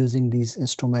produce using these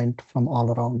instruments from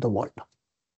all around the world.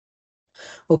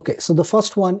 Okay, so the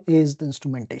first one is the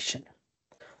instrumentation.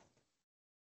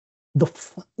 The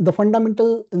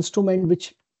fundamental instrument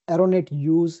which AERONET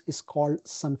use is called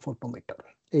sun photometer.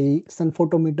 A sun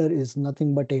photometer is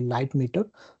nothing but a light meter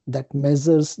that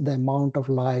measures the amount of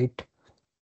light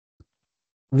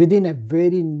within a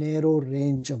very narrow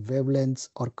range of wavelengths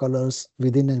or colors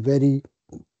within a very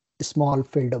small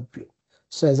field of view.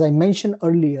 So as I mentioned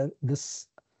earlier, this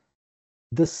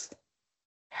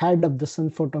head of the sun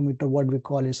photometer, what we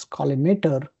call is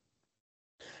collimator,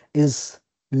 is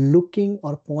looking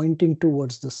or pointing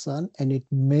towards the sun, and it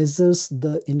measures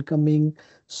the incoming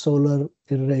solar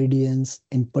irradiance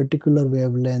in particular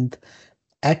wavelength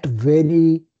at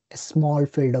very small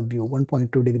field of view,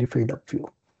 1.2 degree field of view.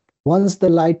 Once the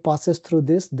light passes through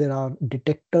this, there are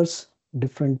detectors,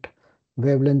 different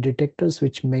wavelength detectors,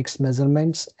 which makes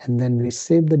measurements, and then we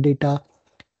save the data.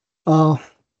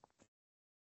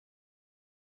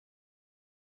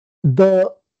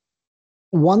 The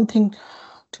one thing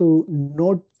to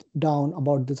note down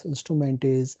about this instrument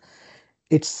is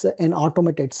it's an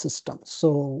automated system.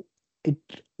 So it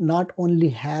not only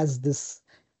has this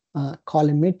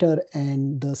collimator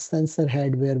and the sensor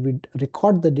head where we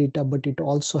record the data, but it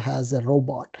also has a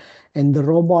robot. And the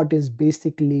robot is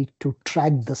basically to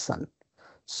track the sun.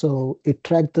 So it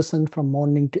tracks the sun from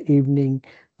morning to evening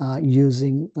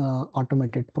using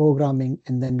automated programming.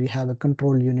 And then we have a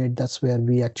control unit. That's where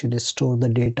we actually store the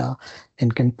data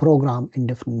and can program in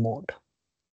different mode.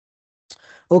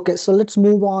 Okay, so let's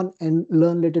move on and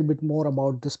learn a little bit more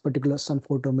about this particular sun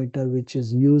photometer, which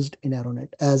is used in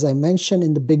AERONET. As I mentioned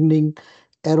in the beginning,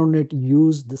 AERONET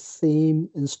used the same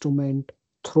instrument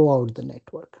throughout the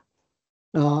network.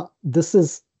 This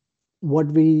is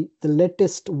the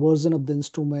latest version of the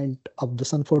instrument of the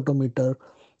sun photometer,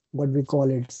 what we call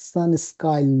it sun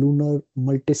sky lunar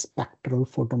multispectral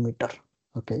photometer.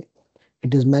 Okay,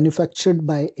 it is manufactured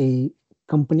by a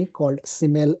company called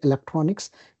Simel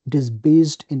Electronics. It is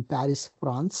based in Paris,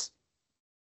 France.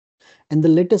 And the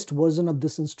latest version of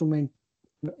this instrument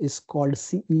is called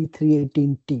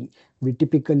CE318T, we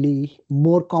typically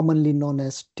more commonly known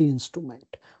as T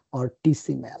instrument or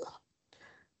T-Simel.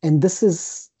 And this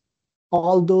is,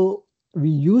 although we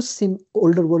use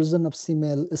older version of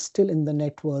Simel is still in the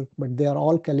network, but they are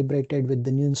all calibrated with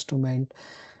the new instrument.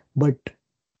 But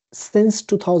since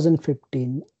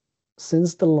 2015,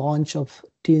 since the launch of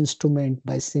T instrument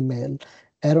by CMAIL,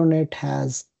 AERONET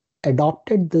has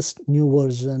adopted this new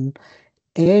version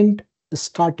and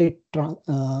started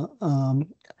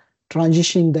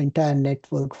transitioning the entire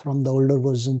network from the older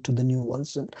version to the new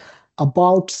version.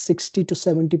 About 60 to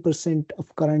 70%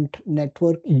 of current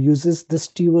network uses this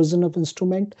T version of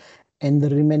instrument, and the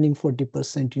remaining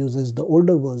 40% uses the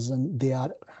older version. They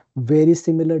are very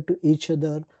similar to each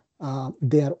other.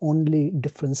 There are only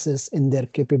differences in their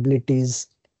capabilities,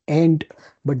 and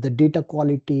but the data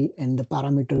quality and the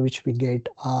parameter which we get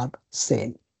are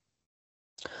same.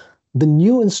 The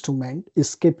new instrument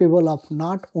is capable of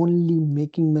not only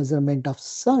making measurement of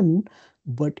sun,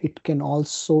 but it can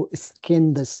also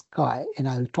scan the sky. And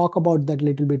I'll talk about that a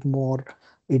little bit more,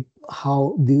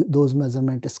 how those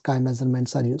sky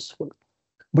measurements are useful.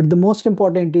 But the most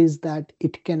important is that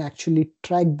it can actually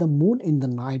track the moon in the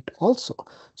night also.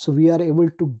 So we are able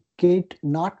to get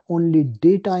not only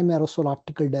daytime aerosol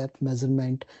optical depth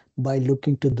measurement by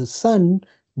looking to the sun,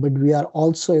 but we are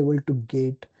also able to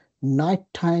get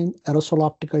nighttime aerosol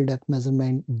optical depth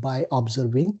measurement by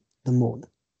observing the moon.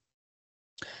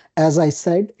 As I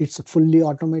said, it's fully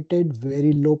automated,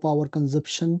 very low power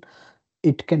consumption.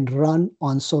 It can run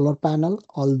on solar panel,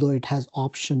 although it has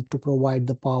option to provide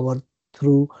the power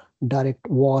through direct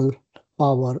wall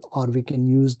power, or we can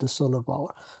use the solar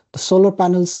power. The solar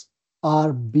panels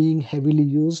are being heavily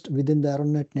used within the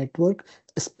AERONET network,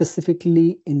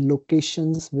 specifically in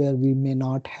locations where we may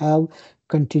not have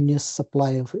continuous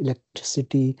supply of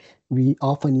electricity. We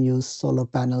often use solar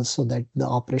panels so that the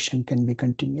operation can be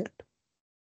continued.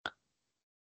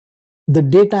 The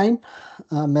daytime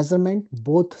measurement,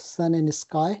 both sun and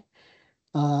sky,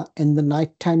 and the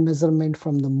nighttime measurement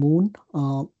from the moon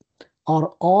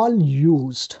are all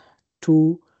used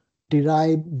to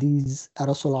derive these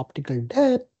aerosol optical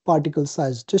depth, particle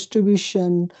size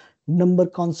distribution, number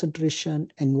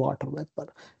concentration, and water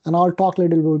vapor. And I'll talk a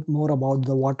little bit more about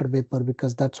the water vapor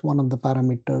because that's one of the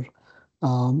parameter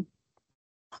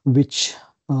which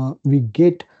we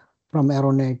get from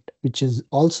AERONET, which is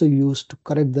also used to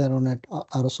correct the AERONET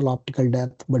aerosol optical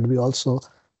depth, but we also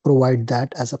provide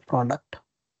that as a product.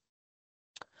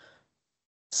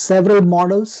 Several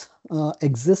models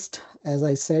exist. As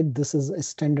I said, this is a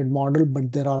standard model,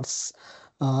 but there are,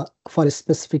 for a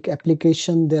specific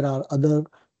application, there are other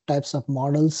types of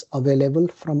models available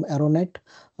from AERONET,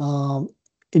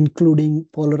 including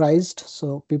polarized.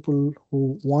 So people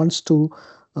who wants to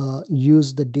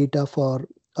use the data for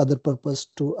other purpose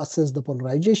to assess the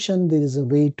polarization, there is a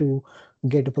way to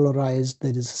get polarized.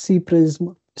 There is a C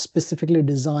prism specifically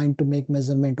designed to make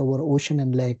measurement over ocean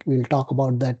and lake. We'll talk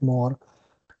about that more.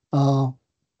 The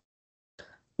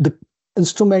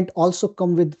instrument also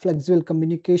come with flexible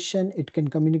communication. It can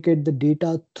communicate the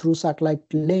data through satellite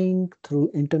link,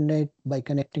 through internet by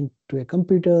connecting to a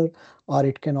computer, or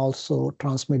it can also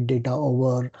transmit data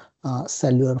over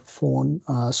cellular phone,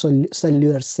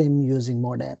 cellular SIM using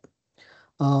modem.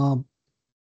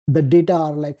 The data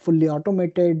are like fully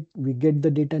automated. We get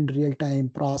the data in real time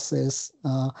process.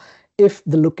 If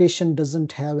the location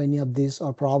doesn't have any of this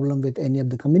or problem with any of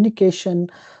the communication,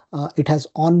 it has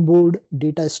onboard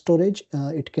data storage.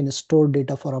 It can store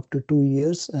data for up to 2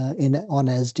 years on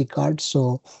a SD card.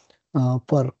 So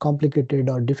for complicated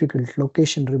or difficult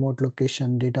location, remote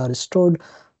location, data are stored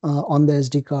on the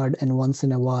SD card, and once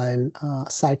in a while,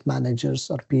 site managers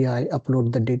or PI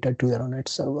upload the data to AERONET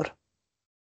server.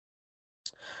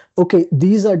 Okay,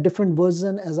 these are different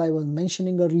versions. As I was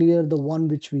mentioning earlier, the one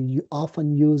which we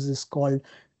often use is called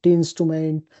T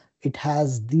instrument. It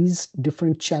has these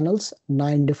different channels,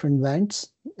 9 different bands,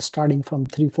 starting from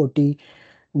 340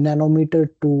 nanometer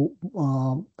to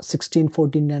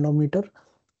 1640 nanometer.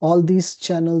 All these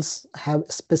channels have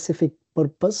specific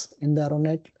purpose in the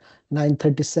AERONET.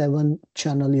 937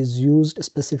 channel is used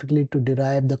specifically to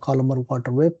derive the columnar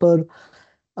water vapor,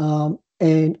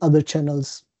 and other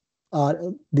channels are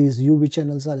these UV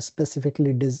channels are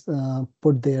specifically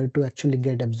put there to actually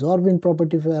get absorbing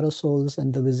property of aerosols,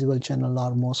 and the visible channel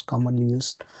are most commonly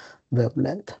used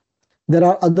wavelength. There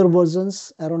are other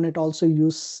versions. AERONET also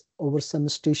use over some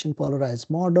station polarized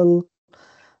model.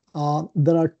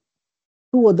 There are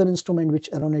 2 other instruments which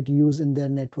AERONET use in their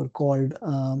network called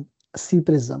C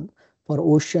prism for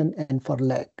ocean and for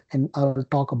lake, and I will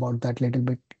talk about that a little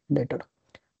bit later.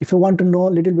 If you want to know a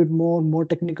little bit more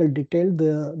technical detail,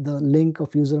 the link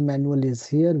of user manual is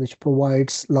here, which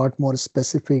provides a lot more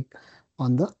specific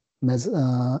on the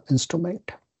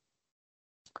instrument.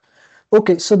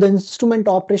 Okay, so the instrument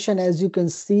operation, as you can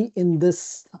see in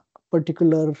this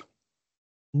particular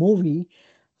movie,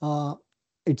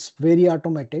 it's very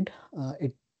automated.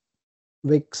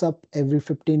 wakes up every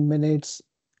 15 minutes,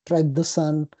 track the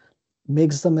sun,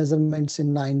 makes the measurements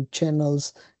in 9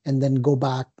 channels, and then go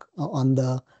back on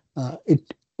the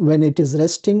it when it is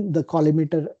resting, the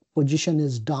collimator position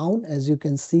is down, as you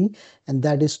can see, and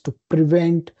that is to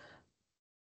prevent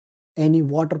any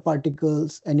water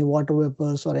particles, any water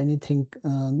vapors, or anything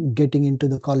getting into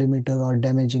the collimator or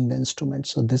damaging the instrument.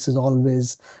 So this is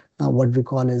always what we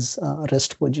call as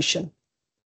rest position.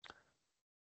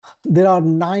 There are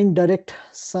 9 direct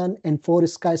sun and 4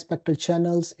 sky spectral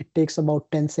channels. It takes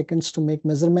about 10 seconds to make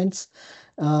measurements.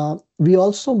 We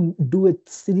also do a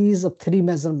series of 3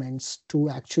 measurements to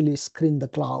actually screen the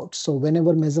cloud. So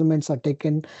whenever measurements are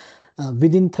taken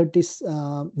within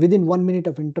 1 minute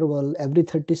of interval, every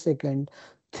 30 seconds,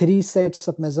 3 sets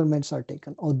of measurements are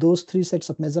taken. Or those 3 sets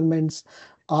of measurements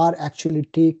are actually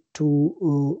take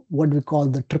to what we call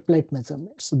the triplet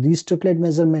measurements. So these triplet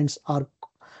measurements are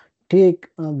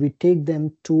we take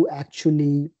them to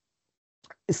actually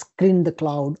screen the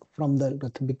cloud from the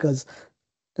earth, because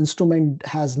instrument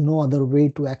has no other way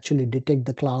to actually detect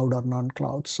the cloud or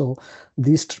non-cloud. So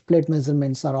these triplet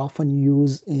measurements are often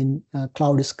used in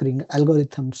cloud screening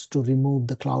algorithms to remove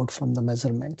the cloud from the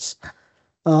measurements.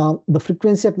 The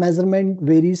frequency of measurement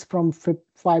varies from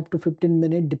 5 to 15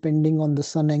 minutes depending on the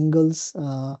sun angles.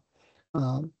 Uh,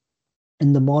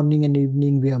 in the morning and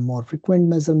evening, we have more frequent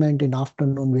measurement. In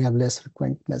afternoon, we have less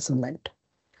frequent measurement.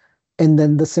 And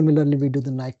then similarly, we do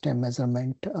the nighttime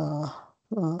measurement, uh,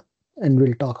 and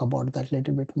we'll talk about that a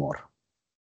little bit more.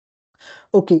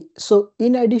 Okay, so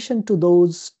in addition to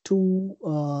those two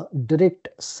direct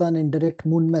sun and direct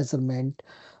moon measurement,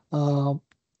 uh,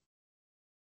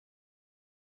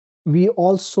 we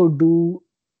also do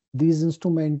these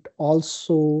instrument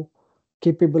also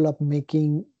capable of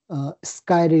making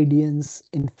sky radiance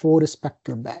in 4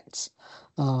 spectral bands.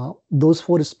 Those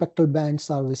 4 spectral bands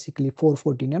are basically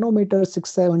 440 nanometer,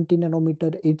 670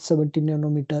 nanometer, 870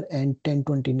 nanometer, and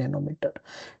 1020 nanometer.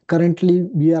 Currently,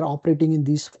 we are operating in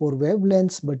these 4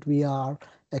 wavelengths, but we are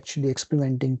actually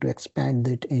experimenting to expand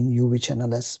it in UV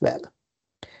channel as well.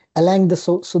 Along the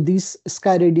so these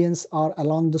sky radiance are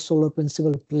along the solar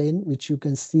principal plane, which you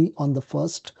can see on the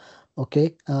first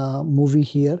movie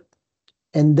here.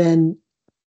 And then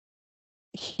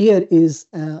here is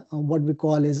what we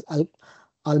call is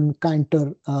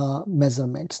Almkanter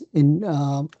measurements.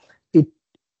 It,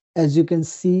 as you can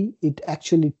see, it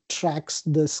actually tracks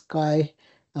the sky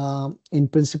in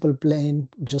principal plane,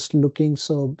 just looking,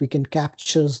 so we can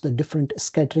capture the different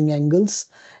scattering angles.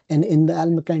 And in the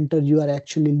Almkanter, you are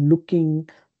actually looking,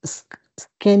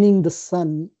 scanning the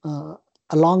sun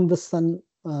along the sun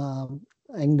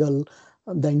angle,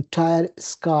 the entire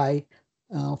sky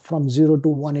from 0 to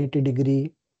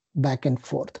 180-degree back and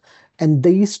forth. And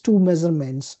these two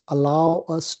measurements allow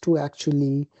us to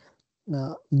actually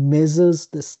measures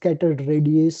the scattered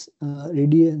radiation,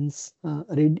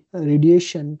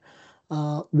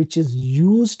 which is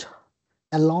used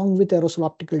along with aerosol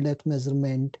optical depth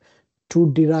measurement to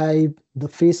derive the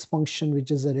phase function, which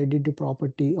is a radiative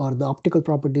property or the optical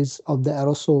properties of the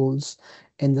aerosols,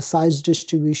 and the size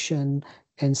distribution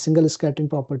and single scattering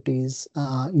properties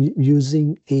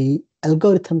using a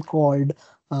algorithm called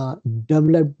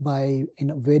developed by in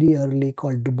a very early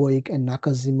called Dubois and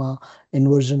Nakajima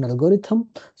inversion algorithm.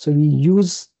 So we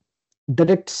use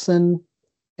direct sun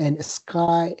and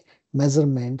sky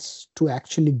measurements to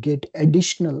actually get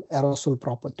additional aerosol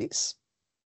properties.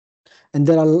 And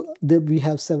we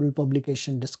have several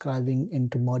publications describing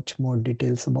into much more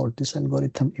details about this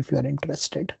algorithm if you are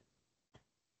interested.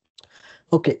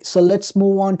 Okay, so let's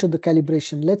move on to the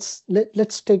calibration. Let's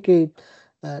take a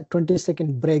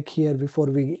 20-second break here before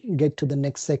we get to the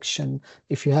next section.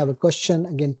 If you have a question,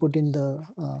 again, put in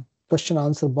the question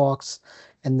answer box,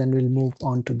 and then we'll move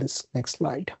on to this next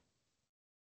slide.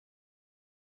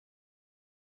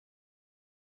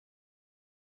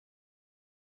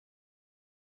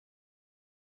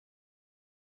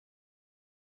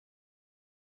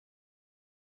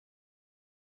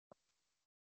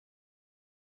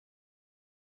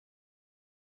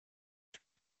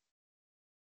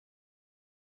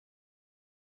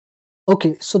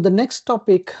 Okay, so the next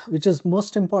topic, which is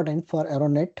most important for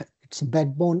AERONET, it's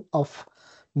backbone of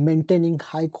maintaining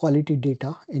high quality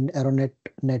data in AERONET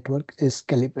network, is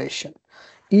calibration.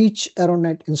 Each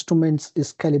AERONET instruments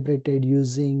is calibrated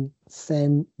using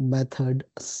same method,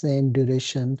 same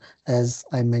duration as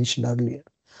I mentioned earlier.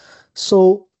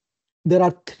 So there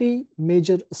are 3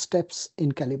 major steps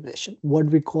in calibration. What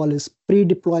we call is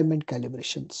pre-deployment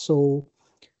calibration. So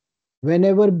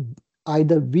whenever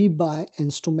either we buy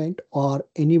instrument or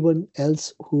anyone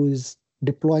else who is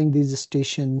deploying these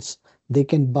stations they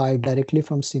can buy directly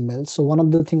from CMEL. So one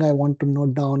of the things I want to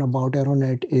note down about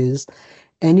AERONET is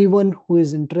anyone who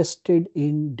is interested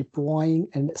in deploying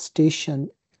a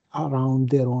station around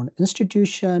their own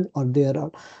institution or their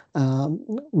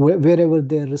wherever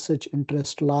their research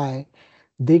interests lie,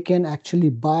 they can actually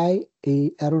buy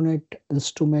a AERONET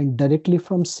instrument directly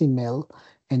from CMEL,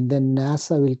 and then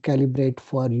NASA will calibrate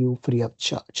for you free of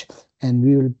charge.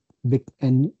 And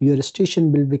and your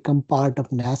station will become part of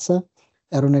NASA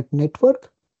AERONET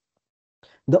network.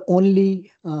 The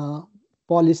only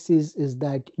policies is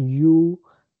that you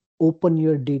open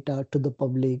your data to the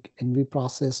public and we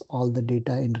process all the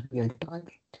data in real time.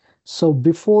 So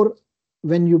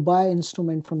when you buy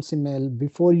instrument from CMEL,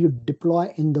 before you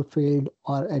deploy in the field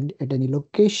or at any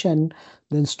location,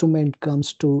 the instrument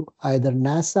comes to either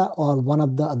NASA or one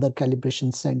of the other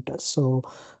calibration centers. So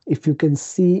if you can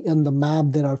see on the map,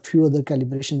 there are a few other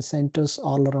calibration centers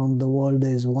all around the world.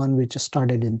 There is one which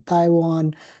started in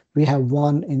Taiwan. We have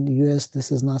one in the US.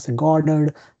 This is NASA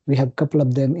Goddard. We have a couple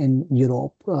of them in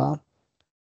Europe.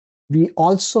 We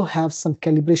also have some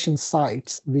calibration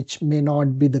sites, which may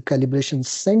not be the calibration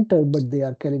center, but they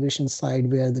are calibration site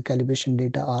where the calibration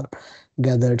data are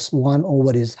gathered. One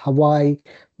over is Hawaii,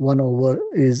 one over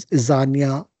is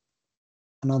Izania,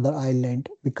 another island,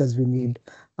 because we need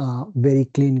very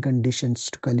clean conditions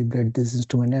to calibrate this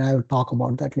instrument. And I will talk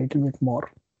about that a little bit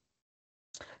more.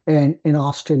 And in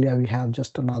Australia, we have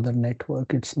just another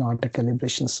network. It's not a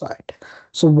calibration site.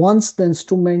 So once the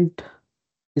instrument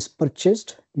is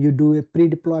purchased, you do a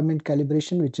pre-deployment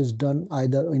calibration, which is done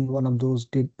either in one of those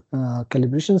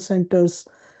calibration centers.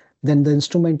 Then the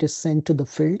instrument is sent to the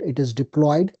field. It is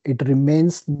deployed. It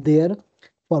remains there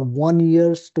for 1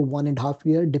 year to 1.5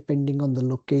 years, depending on the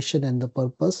location and the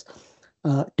purpose.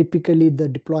 Typically, the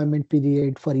deployment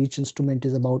period for each instrument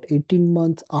is about 18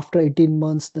 months. After 18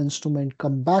 months, the instrument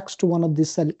comes back to one of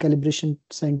these calibration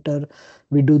center.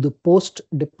 We do the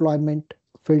post-deployment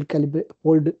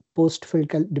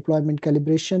post-field deployment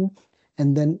calibration,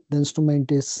 and then the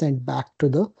instrument is sent back to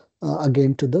the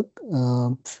again to the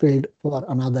field for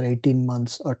another 18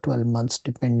 months or 12 months,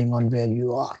 depending on where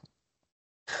you are.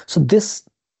 So this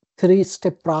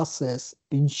three-step process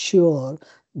ensure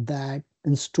that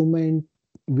instrument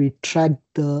we track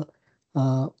the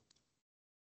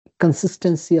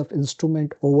consistency of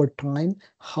instrument over time,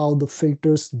 how the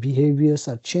filters behaviors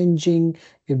are changing,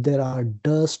 if there are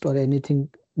dust or anything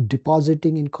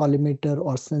depositing in collimator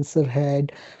or sensor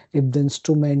head, if the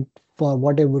instrument for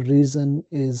whatever reason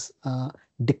is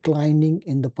declining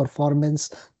in the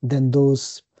performance, then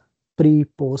those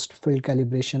pre-post field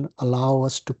calibration allow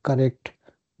us to correct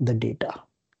the data.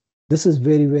 This is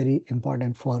very, very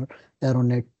important for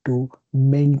AERONET to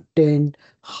maintain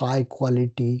high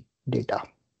quality data.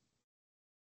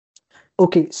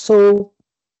 Okay, so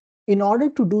in order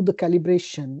to do the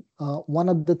calibration, one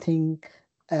of the things,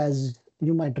 as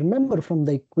you might remember from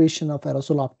the equation of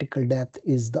aerosol optical depth,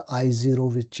 is the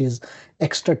I0, which is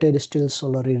extraterrestrial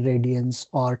solar irradiance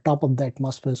or top of the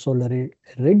atmosphere solar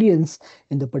irradiance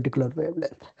in the particular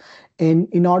wavelength. And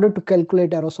in order to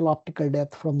calculate aerosol optical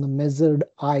depth from the measured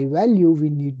I value, we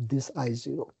need this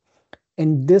I0.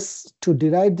 And this, to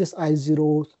derive this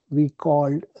I0, we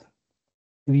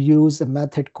use a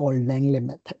method called Langley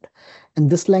method.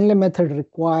 And this Langley method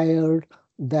required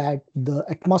that the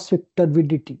atmospheric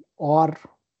turbidity or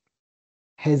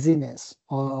haziness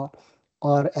or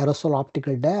aerosol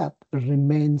optical depth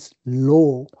remains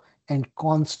low and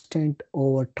constant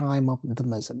over time of the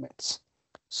measurements.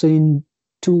 So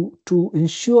to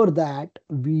ensure that,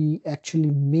 we actually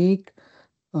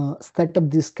set up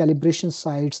these calibration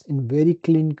sites in very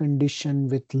clean condition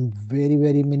with very,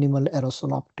 very minimal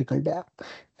aerosol optical depth.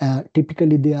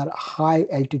 Typically, they are high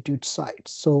altitude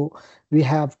sites. So we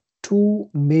have two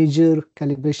major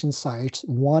calibration sites,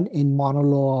 one in Mauna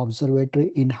Loa Observatory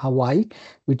in Hawaii,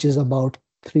 which is about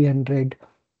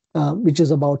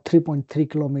 3.3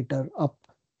 kilometer up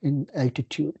in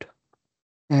altitude,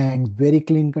 and very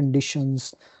clean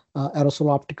conditions.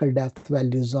 Aerosol optical depth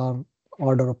values are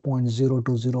order of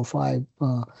 0.0205,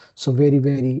 so very,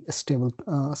 very stable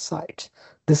sites.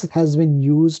 This has been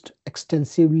used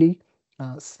extensively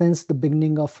since the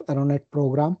beginning of AERONET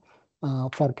program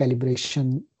for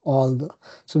calibration.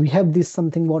 So we have this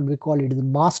something what we call it the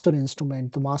master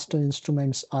instrument. The master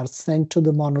instruments are sent to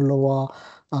the Mauna Loa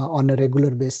on a regular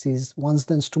basis. Once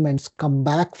the instruments come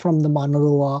back from the Mauna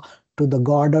Loa to the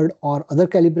Goddard or other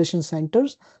calibration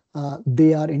centers,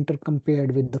 they are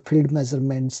intercompared with the field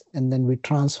measurements, and then we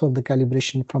transfer the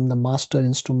calibration from the master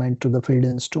instrument to the field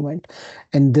instrument.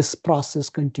 And this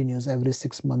process continues every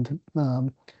 6 months.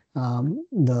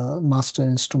 The master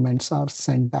instruments are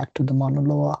sent back to the Mauna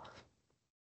Loa.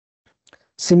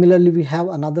 Similarly, we have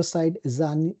another site,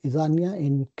 Izania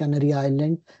in Canary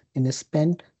Island in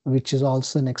Spain, which is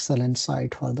also an excellent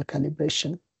site for the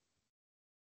calibration.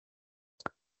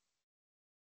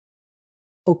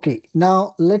 Okay,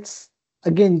 now let's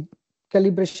again,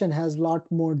 calibration has a lot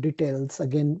more details.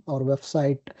 Again, our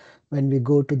website, when we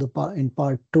go to the in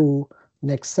part 2,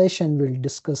 next session, we'll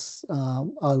discuss,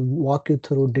 I'll walk you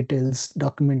through details,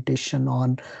 documentation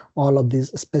on all of these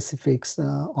specifics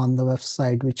on the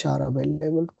website, which are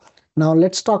available. Now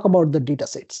let's talk about the data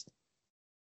sets.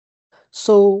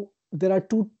 So there are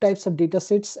two types of data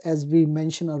sets, as we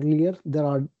mentioned earlier. There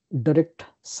are direct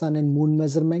sun and moon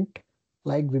measurement,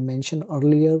 like we mentioned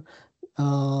earlier.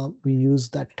 We use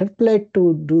that template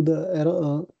to do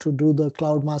the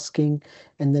cloud masking,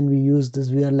 and then we use this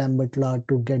VR-Lambert law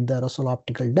to get the aerosol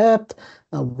optical depth.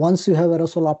 Once you have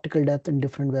aerosol optical depth in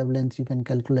different wavelengths, you can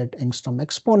calculate angstrom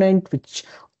exponent, which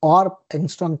or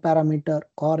angstrom parameter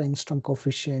or angstrom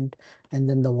coefficient, and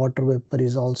then the water vapor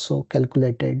is also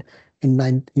calculated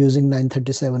in using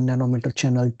 937 nanometer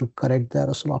channel to correct the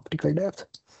aerosol optical depth.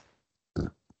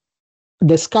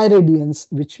 The sky radiance,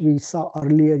 which we saw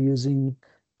earlier using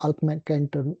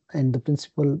Alk-Cantor and the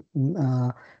principal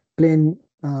plane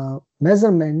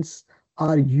measurements,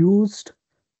 are used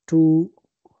to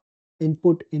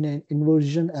input in an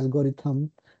inversion algorithm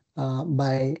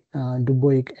by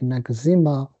Dubois and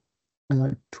Nakajima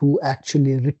to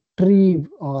actually retrieve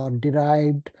or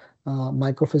derived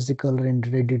microphysical and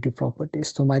radiative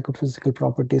properties. So microphysical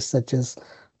properties such as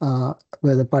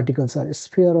whether particles are a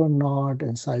sphere or not,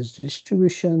 and size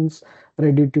distributions.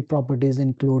 Radiative properties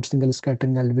include single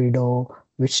scattering albedo,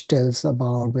 which tells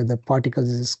about whether particles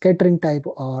is scattering type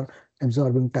or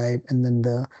absorbing type, and then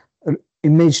the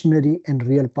imaginary and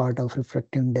real part of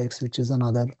refractive index, which is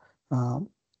another uh,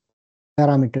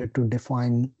 parameter to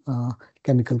define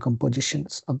chemical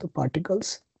compositions of the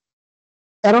particles.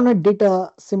 AERONET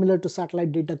data, similar to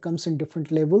satellite data, comes in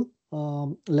different level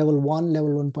 1, level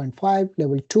 1.5,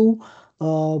 level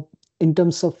 2. In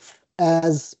terms of,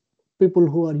 as people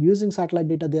who are using satellite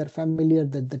data, they are familiar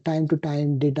that the time to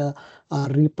time data are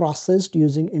reprocessed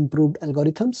using improved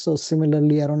algorithms. So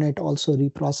similarly, AERONET also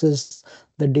reprocesses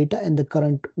the data, and the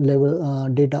current level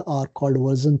data are called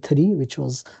version 3, which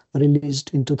was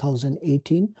released in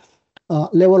 2018.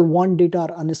 Level 1 data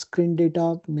are unscreened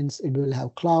data, means it will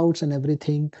have clouds and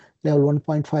everything. Level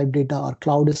 1.5 data are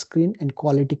cloud screened and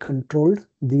quality controlled.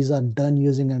 These are done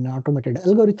using an automated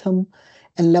algorithm.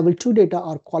 And level 2 data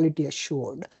are quality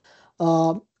assured.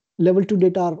 Uh, Level 2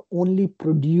 data are only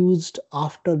produced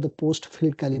after the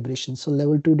post-field calibration. So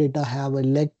level 2 data have a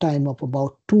lag time of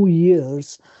about 2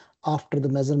 years after the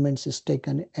measurements is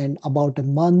taken, and about a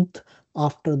month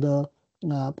after the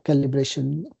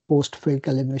calibration, post-field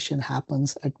calibration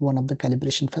happens at one of the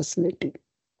calibration facility.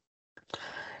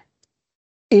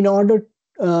 In order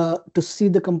to see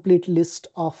the complete list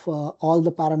of all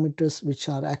the parameters which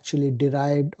are actually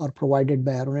derived or provided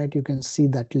by AERONET, you can see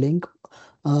that link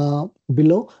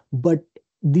below. But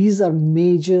these are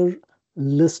major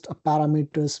list of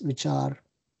parameters which are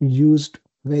used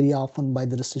very often by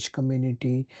the research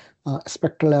community.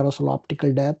 Spectral aerosol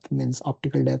optical depth means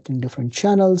optical depth in different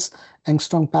channels.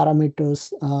 Angstrom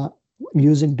parameters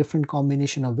using different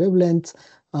combination of wavelengths.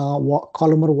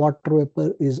 Columnar water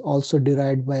vapor is also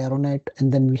derived by AERONET,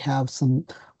 and then we have some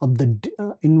of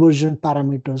the inversion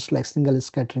parameters like single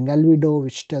scattering albedo,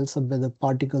 which tells us whether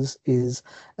particles is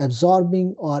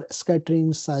absorbing or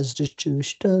scattering, size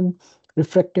distribution.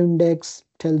 Refractive index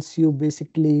tells you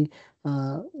basically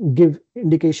give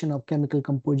indication of chemical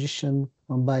composition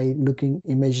by looking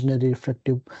imaginary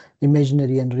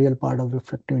and real part of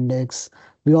refractive index.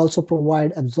 We also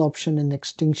provide absorption and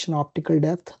extinction optical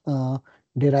depth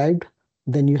derived.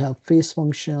 Then you have phase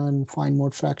function, fine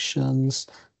mode fractions,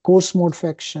 coarse mode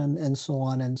fraction, and so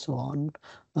on and so on.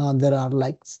 There are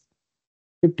like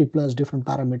 50 plus different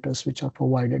parameters which are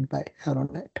provided by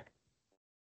AERONET.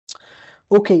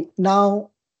 Okay, now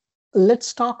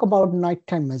let's talk about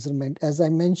nighttime measurement. As I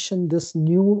mentioned, this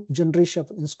new generation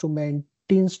of instrument,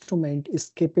 T-instrument, is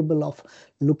capable of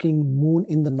looking moon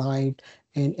in the night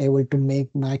and able to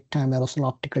make nighttime aerosol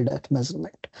optical depth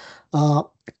measurement.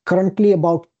 Currently,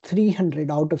 about 300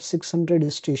 out of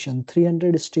 600 stations,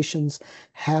 300 stations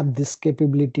have this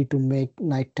capability to make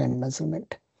nighttime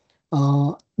measurement.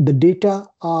 The data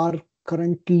are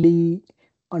currently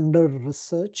under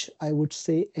research, I would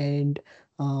say, and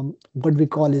what we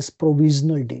call is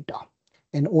provisional data,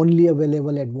 and only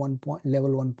available at level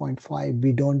 1.5.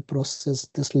 We don't process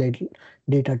this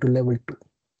data to level 2.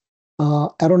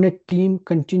 AERONET team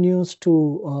continues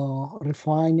to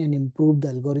refine and improve the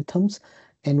algorithms,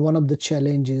 And one of the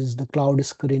challenges is the cloud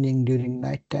screening during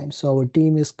nighttime. So our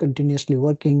team is continuously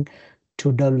working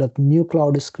to develop new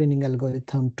cloud screening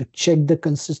algorithm to check the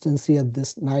consistency of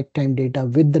this nighttime data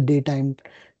with the daytime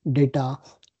data,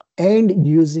 and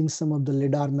using some of the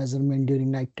lidar measurement during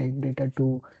nighttime data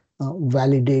to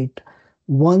validate.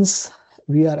 Once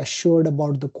we are assured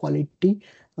about the quality,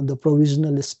 the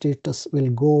provisional status will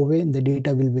go away and the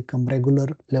data will become regular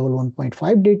level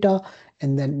 1.5 data,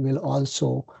 and then will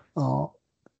also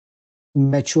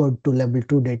mature to level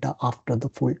 2 data after the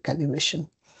full calibration.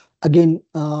 Again,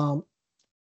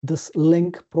 this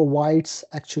link provides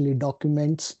actually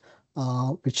documents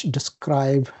which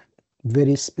describe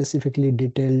very specifically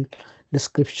detailed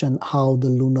description how the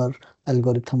lunar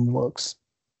algorithm works.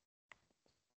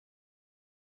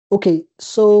 Okay,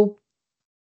 so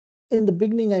in the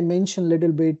beginning I mentioned a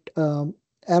little bit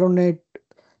AERONET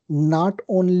not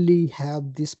only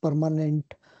have these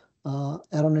permanent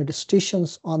AERONET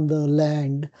stations on the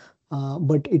land,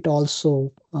 but it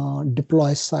also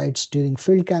deploys sites during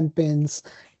field campaigns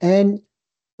and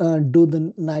do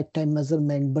the nighttime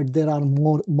measurement, but there are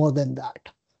more than that.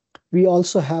 We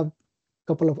also have a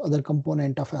couple of other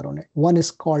component of AERONET. One is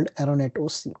called AERONET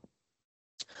OC.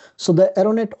 So the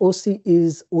AERONET OC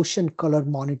is Ocean Color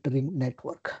Monitoring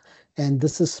Network, and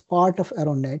this is part of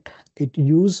AERONET. It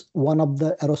uses one of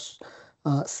the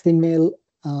CML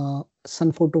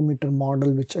sun photometer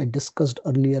model, which I discussed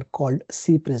earlier, called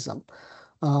Sea Prism.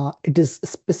 It is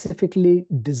specifically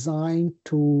designed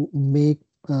to make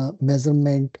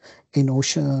measurement in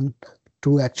ocean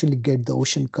to actually get the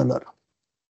ocean color.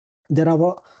 There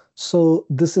are so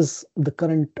this is the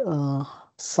current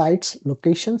sites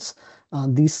locations.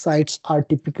 These sites are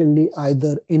typically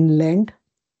either inland,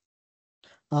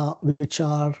 which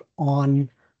are on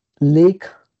lake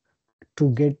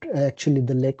to get actually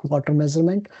the lake water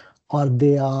measurement, or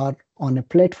they are on a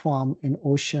platform in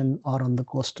ocean or on the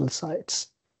coastal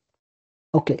sites.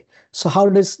 Okay, so how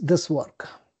does this work?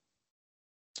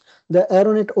 The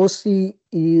AERONET OC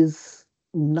is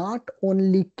not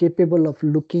only capable of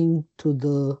looking to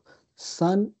the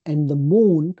sun and the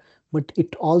moon, but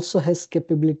it also has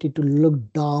capability to look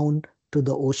down to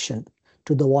the ocean,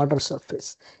 to the water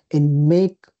surface, and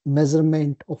make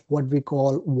measurement of what we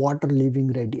call water leaving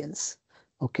radiance.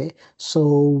 Okay,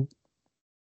 so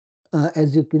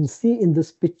as you can see in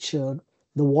this picture,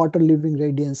 the water leaving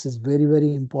radiance is very,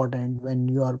 very important when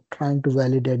you are trying to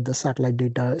validate the satellite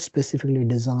data specifically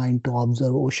designed to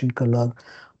observe ocean color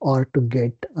or to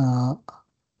get uh,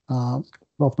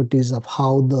 properties of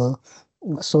how the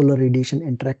solar radiation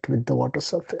interact with the water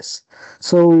surface.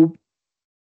 So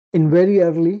in very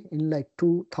early, in like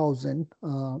 2000,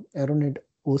 AERONET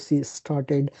OC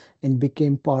started and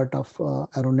became part of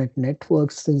AERONET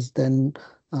network. Since then,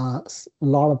 a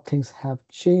lot of things have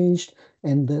changed,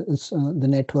 and the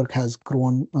network has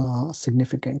grown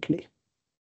significantly.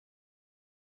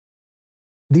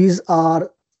 These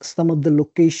are some of the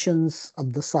locations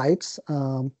of the sites.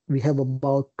 We have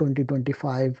about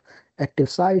 20-25 active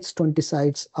sites. 20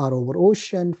 sites are over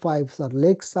ocean, 5 are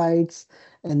lake sites,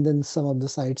 and then some of the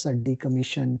sites are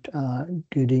decommissioned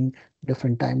during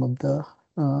different time of the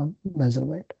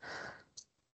measurement.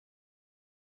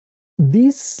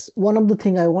 One of the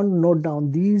thing I want to note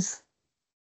down, these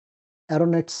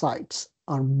AERONET sites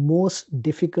are most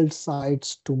difficult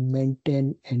sites to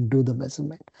maintain and do the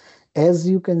measurement. As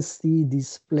you can see,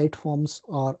 these platforms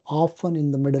are often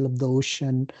in the middle of the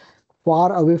ocean,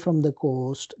 far away from the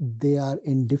coast. They are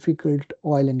in difficult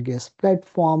oil and gas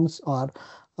platforms or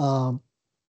uh,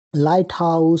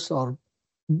 lighthouse or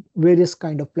various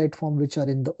kind of platform which are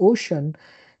in the ocean,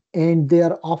 and they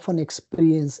are often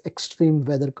experience extreme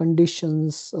weather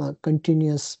conditions,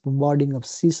 continuous bombarding of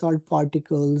sea salt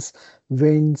particles,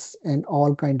 winds, and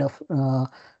all kind of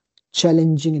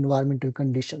challenging environmental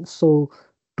conditions. So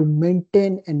to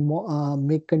maintain and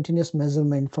make continuous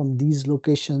measurement from these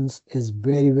locations is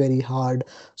very, very hard.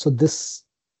 So this,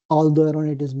 although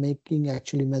AERONET is making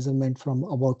actually measurement from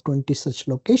about 20 such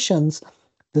locations,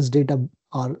 this data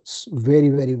are very,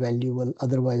 very valuable,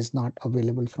 otherwise not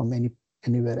available from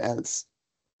anywhere else.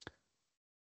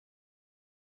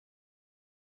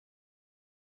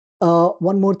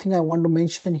 One more thing I want to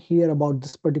mention here about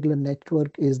this particular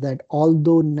network is that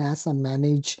although NASA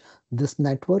manage this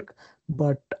network,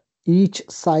 but each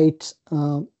site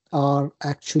are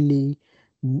actually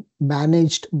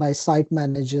managed by site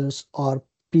managers or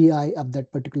PI of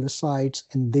that particular sites,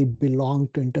 and they belong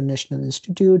to international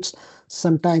institutes.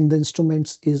 Sometimes the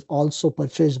instruments is also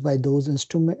purchased by those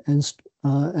institutions,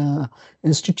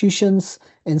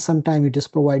 and sometimes it is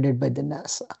provided by the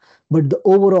NASA. But the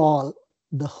overall,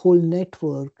 the whole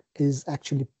network is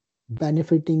actually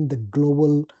benefiting the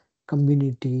global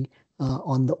community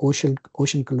on the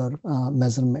ocean color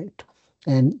measurement,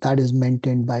 and that is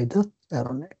maintained by the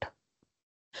AERONET.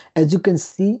 As you can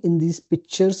see in these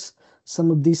pictures,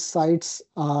 some of these sites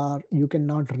are, you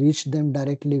cannot reach them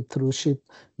directly through ship.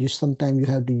 Sometimes you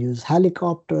have to use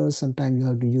helicopters, sometimes you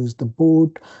have to use the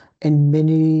boat, and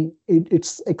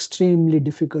it's extremely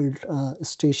difficult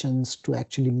stations to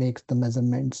actually make the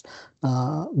measurements.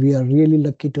 We are really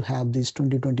lucky to have these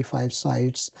 2025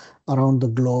 sites around the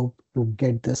globe to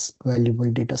get this valuable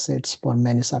data sets for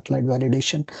many satellite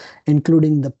validation,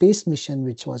 including the PACE mission,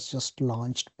 which was just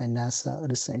launched by NASA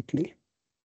recently.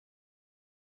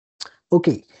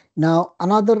 Okay, now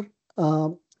another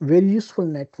very useful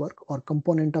network or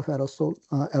component of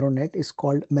AERONET is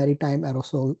called Maritime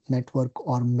Aerosol Network,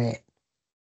 or MAIN.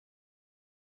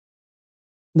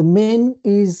 The MAIN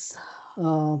is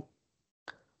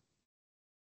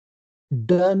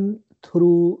done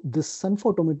through this sun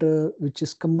photometer, which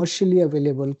is commercially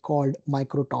available, called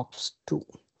Microtops 2.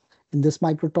 And this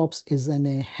Microtops is a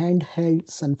handheld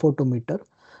sun photometer.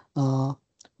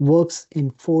 Works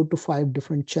in 4 to 5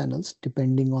 different channels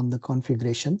depending on the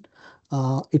configuration.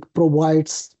 It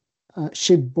provides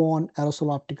shipborne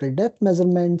aerosol optical depth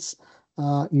measurements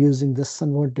using the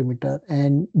sun photometer,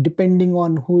 and depending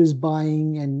on who is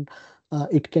buying, and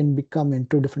it can become in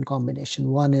 2 different combinations.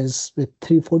 One is with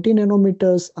 340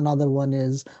 nanometers, another one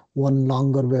is one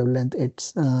longer wavelength.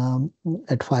 It's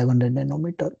at 500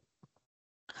 nanometer.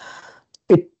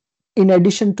 In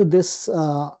addition to this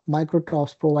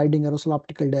microtops providing aerosol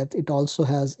optical depth, it also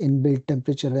has inbuilt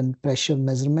temperature and pressure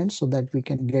measurements so that we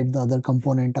can get the other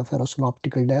component of aerosol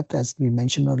optical depth, as we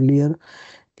mentioned earlier.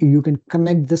 You can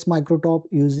connect this microtop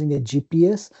using a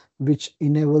GPS, which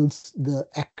enables the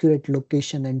accurate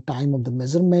location and time of the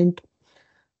measurement.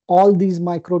 All these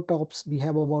microtops, we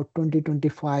have about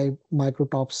 20-25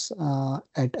 microtops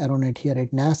at AERONET here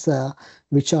at NASA,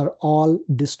 which are all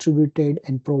distributed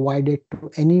and provided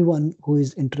to anyone who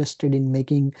is interested in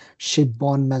making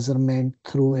shipborne measurement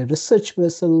through a research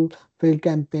vessel, field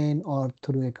campaign, or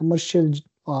through a commercial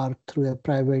or through a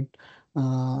private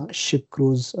ship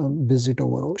cruise visit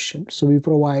over ocean. So we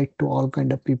provide to all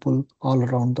kind of people all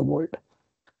around the world.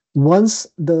 Once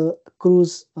the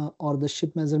cruise or the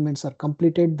ship measurements are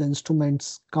completed, the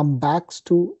instruments come back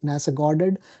to NASA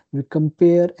Goddard. We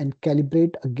compare and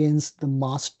calibrate against the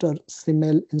master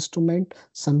CML instrument,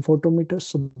 sun photometer.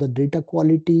 So the data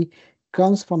quality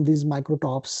comes from these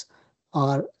microtops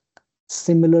are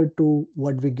similar to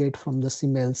what we get from the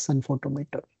CML sun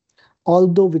photometer.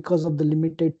 Although because of the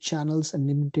limited channels and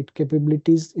limited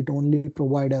capabilities, it only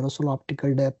provides aerosol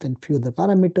optical depth and few other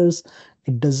parameters.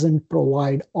 It doesn't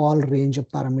provide all range of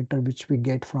parameter which we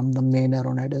get from the main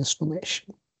AERONET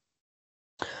instrumentation.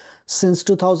 Since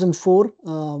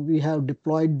 2004, we have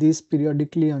deployed these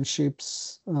periodically on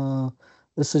ships,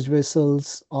 research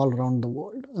vessels all around the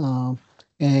world.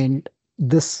 And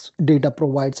this data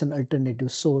provides an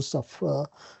alternative source of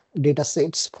data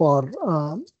sets for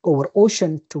over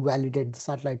ocean to validate the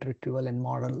satellite retrieval and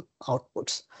model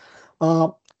outputs.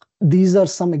 These are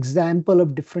some example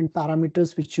of different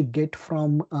parameters which you get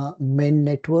from main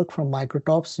network from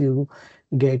microtops. You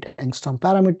get angstrom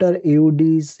parameter,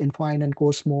 AUDs in fine and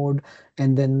coarse mode,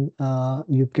 and then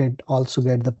you also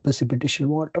get the precipitation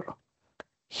water.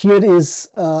 Here is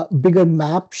a bigger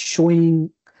map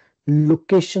showing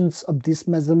locations of this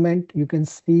measurement. You can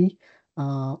see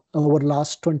over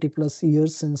last 20 plus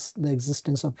years since the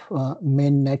existence of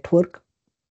main network.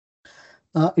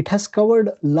 It has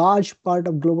covered large part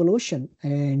of global ocean,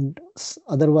 and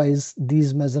otherwise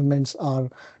these measurements are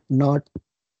not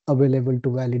available to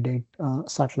validate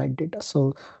satellite data.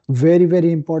 So very,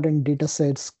 very important data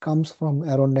sets comes from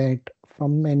AERONET,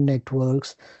 from main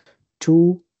networks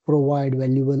to provide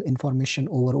valuable information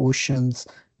over oceans,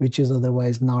 which is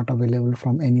otherwise not available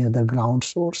from any other ground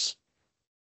source.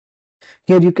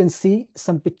 Here you can see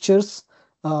some pictures.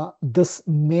 This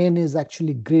main is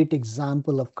actually great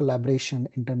example of collaboration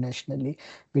internationally,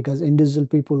 because individual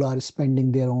people are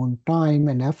spending their own time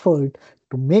and effort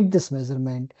to make this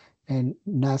measurement, and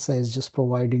NASA is just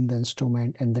providing the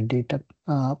instrument and the data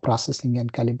processing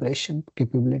and calibration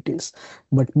capabilities.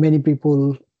 But many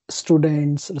people,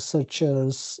 students,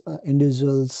 researchers,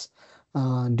 individuals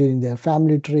during their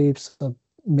family trips,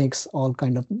 makes all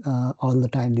kind of all the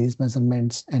time these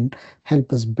measurements and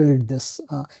help us build this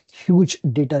huge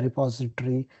data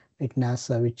repository at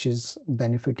NASA, which is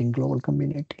benefiting global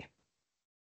community.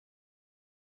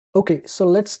 Okay, so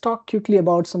let's talk quickly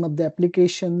about some of the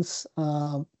applications.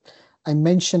 I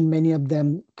mentioned many of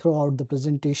them throughout the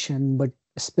presentation, but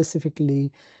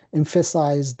specifically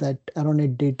emphasize that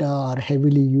AERONET data are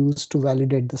heavily used to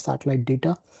validate the satellite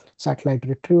data, satellite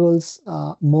retrievals.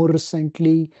 More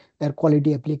recently, air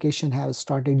quality application have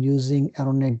started using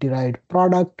AERONET derived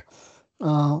product.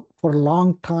 For a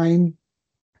long time,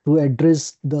 to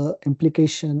address the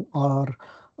implication or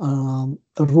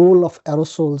a role of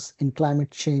aerosols in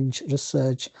climate change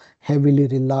research heavily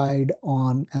relied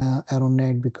on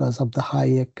AeroNet because of the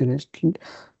high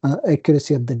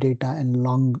accuracy of the data and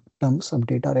long terms of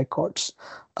data records.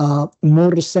 More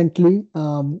recently,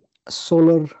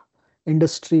 solar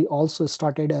industry also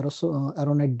started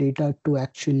AeroNet data to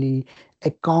actually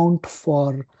account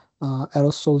for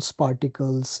aerosols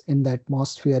particles in the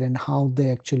atmosphere and how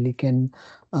they actually can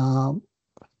uh,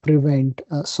 prevent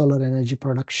solar energy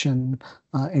production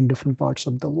in different parts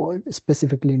of the world,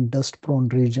 specifically in dust-prone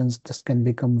regions. This can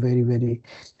become very, very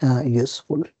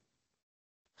useful.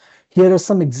 Here are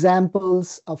some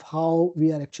examples of how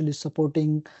we are actually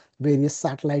supporting various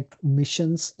satellite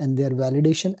missions and their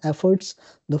validation efforts.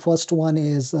 The first one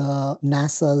is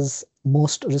NASA's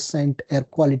most recent air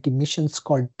quality missions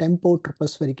called TEMPO,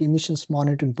 Tropospheric Emissions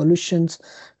Monitoring Pollutions,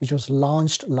 which was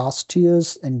launched last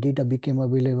year's and data became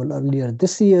available earlier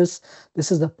this year's.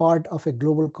 This is the part of a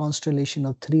global constellation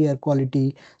of 3 air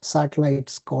quality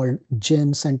satellites called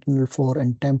GEM, Sentinel-4,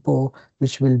 and TEMPO,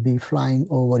 which will be flying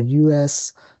over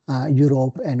US,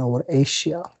 Europe, and over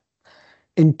Asia.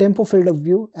 In tempo field of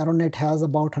view, AeroNet has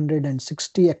about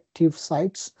 160 active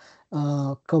sites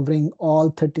covering all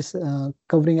 30,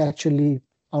 covering actually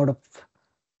out of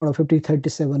 50,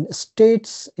 37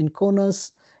 states in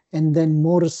CONUS. And then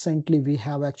more recently, we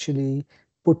have actually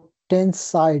put 10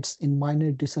 sites in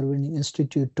Minority Surveying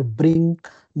Institute to bring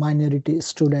minority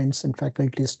students and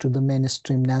faculties to the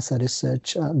mainstream NASA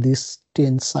research. These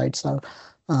 10 sites are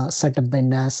set up by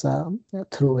NASA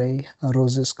through a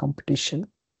ROSES competition.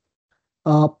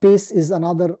 PACE is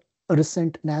another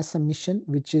recent NASA mission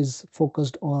which is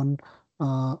focused on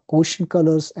ocean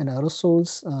colors and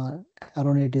aerosols.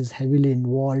 AeroNet is heavily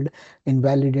involved in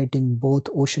validating both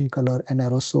ocean color and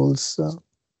aerosols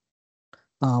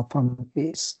from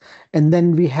PACE. And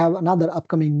then we have another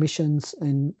upcoming missions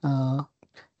in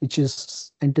which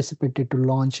is anticipated to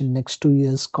launch in next 2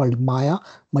 years called Maya,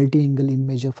 multi-angle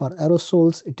imager for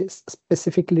aerosols. It is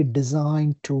specifically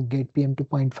designed to get PM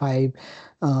 2.5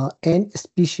 and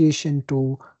speciation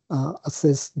to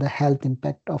assess the health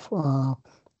impact of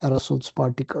aerosols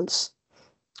particles.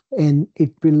 And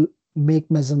it will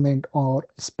make measurement or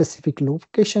specific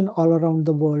location all around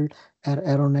the world.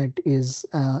 AERONET is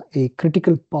a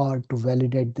critical part to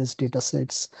validate these data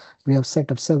sets. We have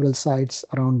set up several sites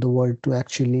around the world to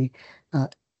actually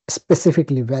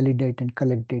specifically validate and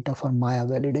collect data for Maya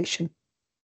validation.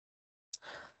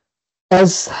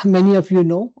 As many of you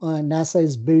know, NASA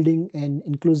is building an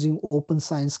inclusive open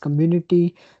science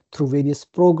community through various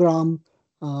programs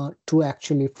to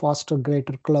actually foster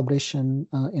greater collaboration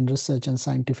in research and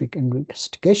scientific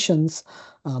investigations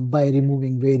by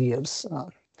removing barriers.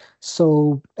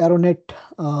 So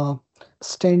AeroNet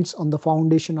stands on the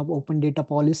foundation of open data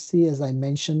policy. As I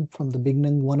mentioned from the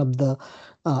beginning, one of the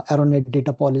AeroNet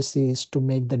data policy is to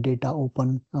make the data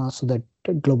open so that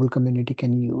the global community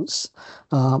can use.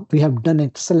 We have done an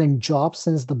excellent job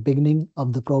since the beginning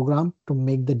of the program to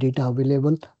make the data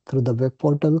available through the web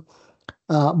portal.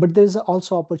 But there's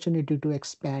also opportunity to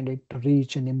expand it, to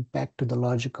reach and impact to the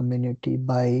larger community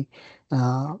by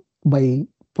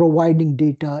providing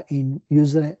data in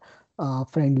user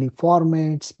friendly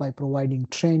formats, by providing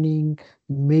training,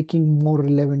 making more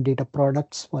relevant data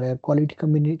products for air quality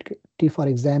community, for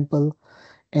example,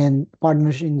 and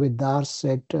partnering with the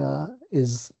ARSET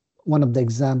is one of the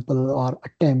example or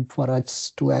attempt for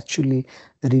us to actually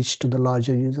reach to the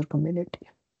larger user community.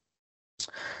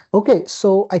 Okay,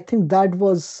 so I think that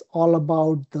was all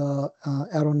about the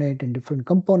AeroNet and different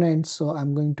components. So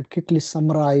I'm going to quickly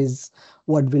summarize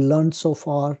what we learned so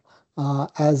far.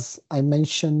 As I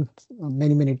mentioned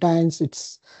many, many times,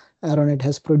 AeroNet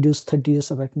has produced 30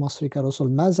 years of atmospheric aerosol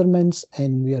measurements,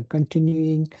 and we are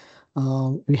continuing.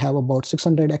 We have about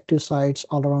 600 active sites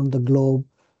all around the globe.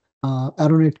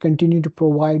 AeroNet continue to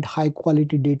provide high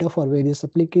quality data for various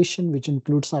applications, which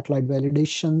include satellite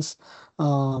validations,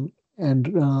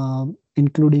 and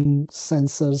including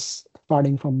sensors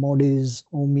starting from MODIS,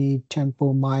 OMI,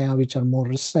 Tempo, Maya, which are more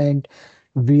recent,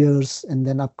 VIIRS, and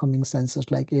then upcoming sensors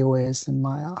like AOS and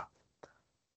Maya.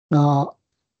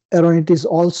 AeroNet is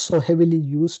also heavily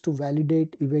used to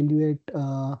validate, evaluate,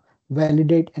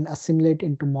 validate, and assimilate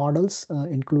into models,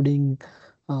 including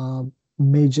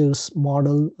majors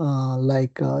model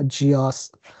like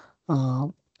GIOS,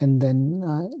 and then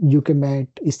UKMet,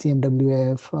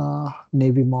 ECMWF,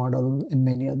 Navy model, and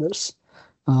many others.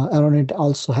 AERONET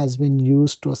also has been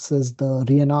used to assess the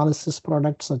reanalysis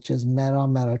products such as MERA,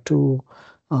 MERA2,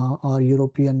 or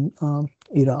European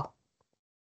ERA.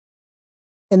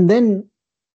 And then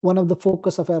one of the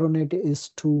focus of AERONET is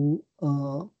to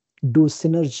do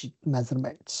synergy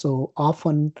measurement. So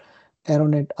often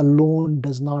AERONET alone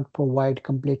does not provide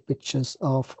complete pictures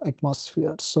of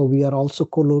atmosphere. So we are also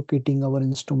co-locating our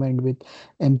instrument with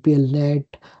MPLNet,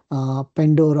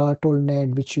 Pandora,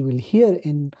 TollNet, which you will hear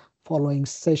in following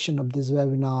session of this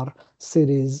webinar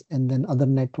series, and then other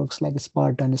networks like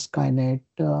Spartan, Skynet,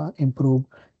 improve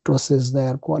to assess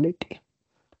their quality.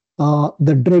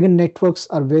 The Dragon networks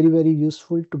are very, very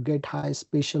useful to get high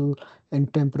spatial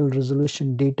and temporal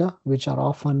resolution data, which are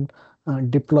often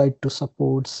deployed to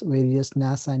support various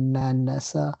NASA and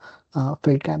non-NASA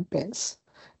field campaigns.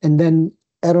 And then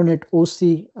AERONET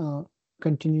OC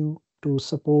continue to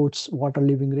support water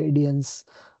living radiance,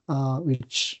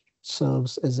 which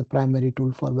serves as a primary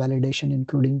tool for validation,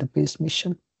 including the PACE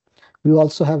mission. We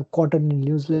also have quarterly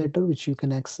newsletter, which you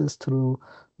can access through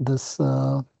this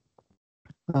QR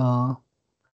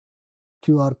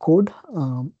code.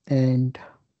 And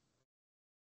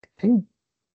I think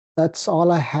that's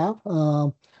all I have.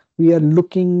 We are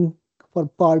looking for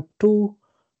part two.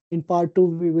 In part two,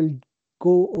 we will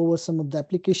go over some of the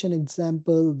application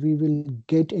example. We will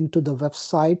get into the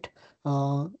website,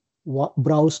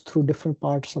 browse through different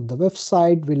parts of the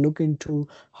website. We look into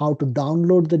how to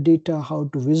download the data, how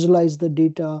to visualize the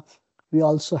data. We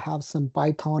also have some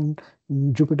Python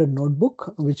Jupyter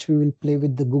Notebook, which we will play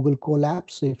with the Google Colab.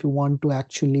 So if you want to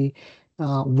actually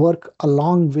work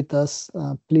along with us,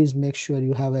 please make sure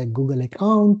you have a Google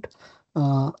account.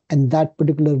 And that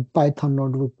particular Python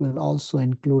notebook will also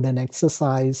include an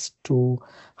exercise to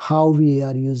how we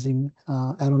are using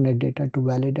AERONET data to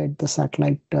validate the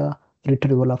satellite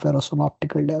retrieval of aerosol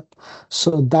optical depth.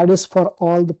 So that is for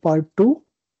all the part two.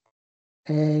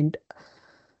 And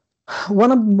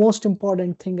one of the most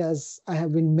important thing, as I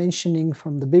have been mentioning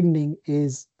from the beginning,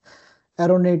 is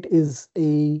AERONET is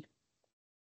a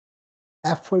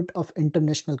effort of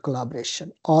international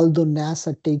collaboration. Although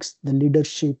NASA takes the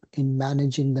leadership in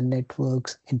managing the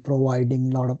networks, in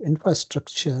providing a lot of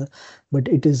infrastructure, but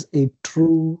it is a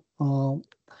true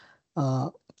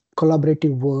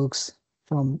collaborative works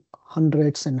from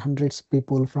hundreds and hundreds of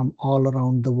people from all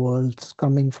around the world,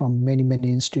 coming from many,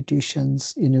 many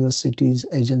institutions, universities,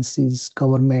 agencies,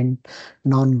 government,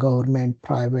 non-government,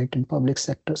 private and public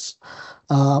sectors.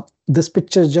 This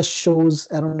picture just shows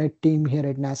AERONET team here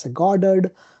at NASA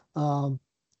Goddard.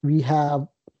 We have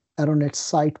AERONET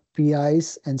site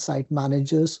PIs and site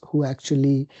managers who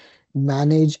actually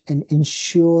manage and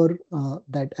ensure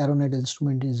that AERONET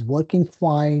instrument is working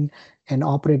fine and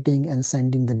operating and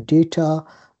sending the data.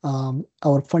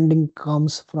 Our funding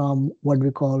comes from what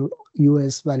we call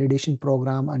US validation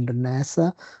program under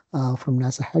NASA, from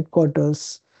NASA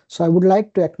headquarters. So I would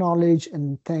like to acknowledge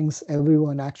and thanks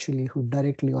everyone actually who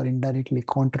directly or indirectly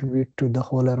contribute to the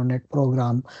whole AERONET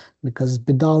program, because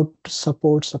without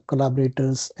supports of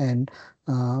collaborators and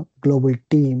global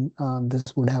team,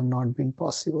 this would have not been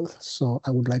possible. So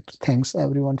I would like to thanks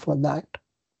everyone for that.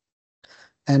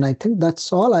 And I think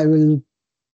that's all. I will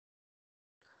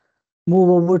move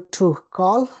over to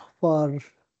call for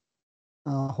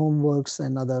homeworks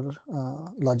and other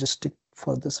logistic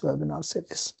for this webinar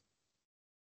series.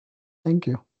 Thank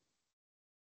you.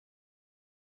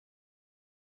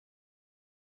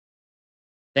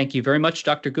 Thank you very much,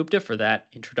 Dr. Gupta, for that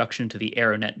introduction to the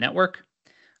AERONET network.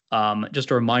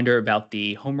 Just a reminder about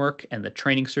the homework and the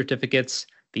training certificates.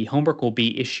 The homework will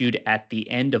be issued at the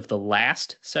end of the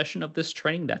last session of this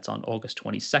training. That's on August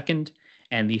 22nd.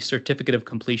 And the certificate of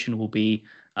completion will be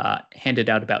handed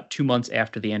out about 2 months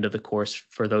after the end of the course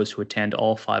for those who attend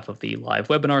all 5 of the live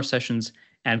webinar sessions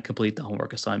and complete the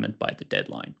homework assignment by the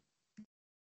deadline.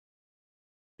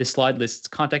 This slide lists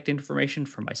contact information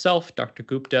for myself, Dr.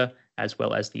 Gupta, as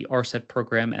well as the ARSET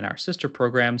program and our sister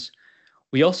programs.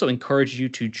 We also encourage you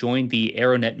to join the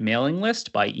AERONET mailing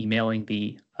list by emailing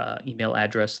the email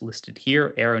address listed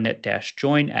here,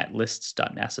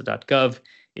 aeronet-join@lists.nasa.gov,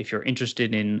 if you're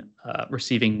interested in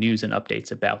receiving news and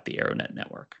updates about the AERONET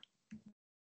network.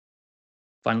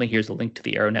 Finally, here's a link to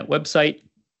the AERONET website.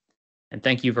 And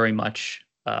thank you very much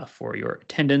for your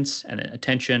attendance and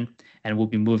attention. And we'll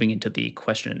be moving into the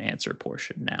question and answer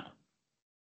portion now.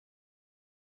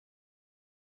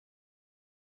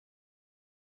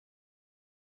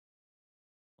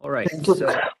 All right. Thank you.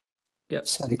 So, yeah.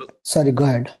 Sorry, go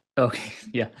ahead. Okay.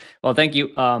 Yeah. Well, thank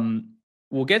you.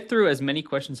 we'll get through as many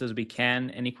questions as we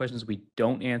can. Any questions we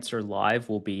don't answer live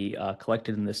will be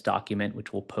collected in this document,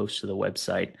 which we'll post to the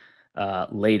website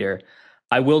later.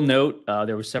 I will note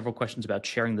there were several questions about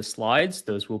sharing the slides.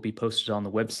 Those will be posted on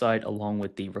the website along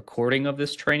with the recording of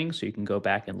this training, so you can go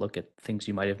back and look at things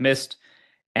you might have missed.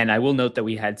 And I will note that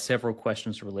we had several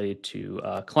questions related to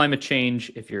climate change.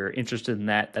 If you're interested in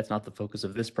that, that's not the focus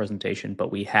of this presentation,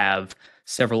 but we have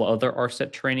several other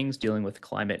ARSET trainings dealing with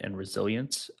climate and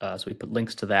resilience. So we put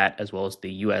links to that as well as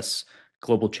the U.S.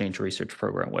 Global Change Research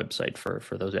Program website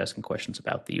for those asking questions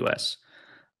about the U.S.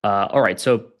 All right,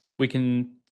 so we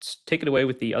can take it away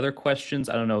with the other questions.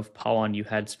 I don't know if Pawan, you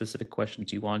had specific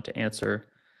questions you wanted to answer.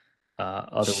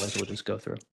 Otherwise, we'll just go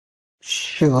through.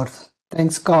 Sure.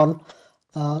 Thanks, Carl.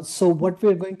 So what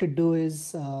we're going to do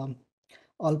is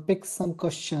I'll pick some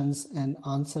questions and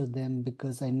answer them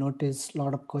because I noticed a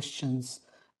lot of questions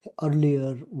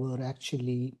earlier were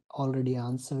actually already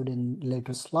answered in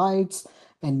later slides,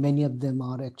 and many of them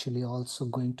are actually also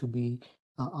going to be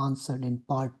answered in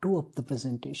part 2 of the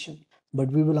presentation. But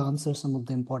we will answer some of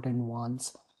the important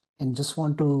ones. And just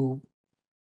want to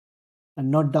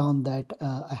note down that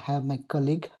I have my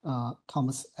colleague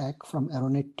Thomas Eck from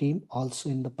AERONET team also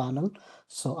in the panel.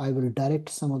 So I will direct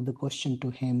some of the question to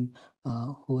him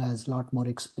who has a lot more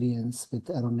experience with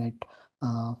AERONET.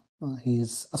 He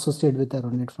is associated with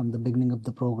AERONET from the beginning of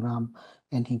the program,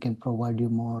 and he can provide you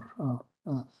more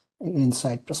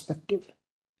insight perspective.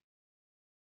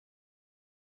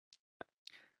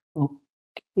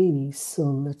 Okay, so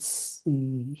let's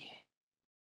see.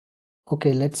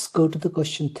 Okay, let's go to the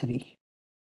question 3.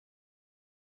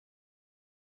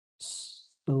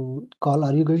 So, Carl,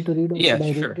 are you going to read or Yeah, should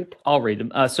I sure. read it? I'll read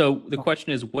them. So the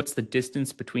question is, what's the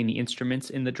distance between the instruments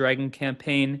in the Dragon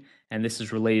campaign? And this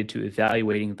is related to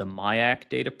evaluating the MIAC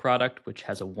data product, which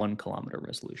has a 1 kilometer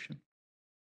resolution.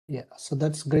 Yeah, so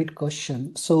that's a great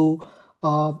question. So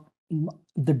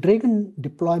the Dragon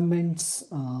deployments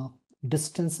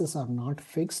distances are not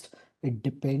fixed. It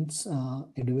depends,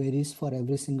 it varies for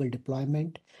every single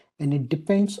deployment, and it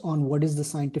depends on what is the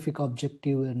scientific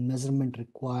objective and measurement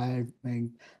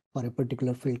requirement for a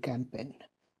particular field campaign.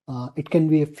 It can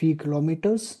be a few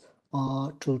kilometers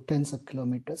to tens of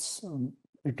kilometers.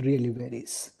 It really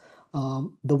varies.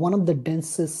 The one of the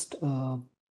densest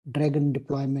Dragon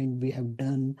deployment we have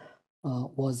done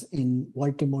was in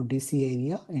Baltimore, DC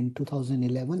area in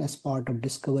 2011 as part of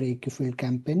Discover AQ Field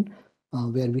campaign,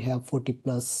 where we have 40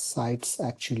 plus sites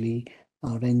actually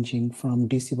ranging from in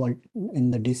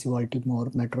the DC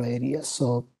Baltimore metro area.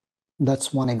 So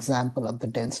that's one example of the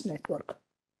dense network.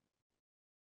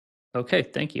 Okay,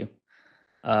 thank you.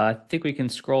 I think we can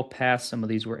scroll past some of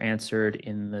these were answered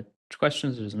in the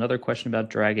questions. There's another question about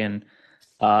Dragon.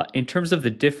 In terms of the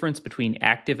difference between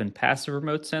active and passive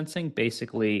remote sensing,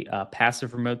 basically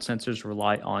passive remote sensors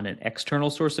rely on an external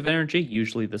source of energy,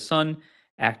 usually the sun.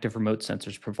 Active remote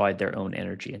sensors provide their own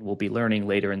energy, and we'll be learning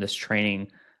later in this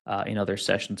training in other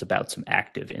sessions about some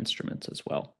active instruments as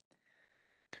well.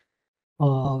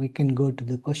 We can go to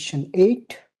the question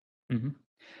 8.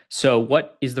 So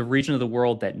what is the region of the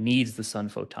world that needs the sun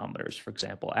photometers? For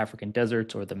example, African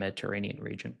deserts or the Mediterranean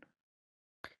region?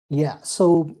 Yeah,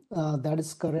 so that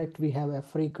is correct. We have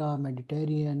Africa,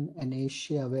 Mediterranean, and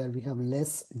Asia where we have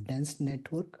less dense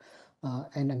network.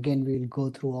 And again, we'll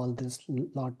go through all this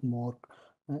lot more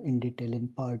in detail in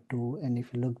part 2. And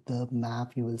if you look the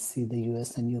map, you will see the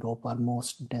US and Europe are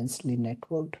most densely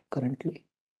networked currently.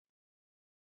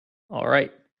 All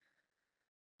right.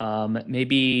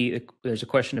 Maybe there's a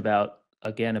question about,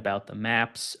 again, about the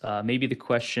maps. Maybe the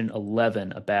question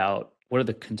 11 about what are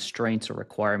the constraints or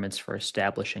requirements for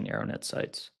establishing AERONET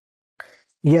sites?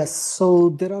 Yes, so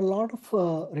there are a lot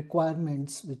of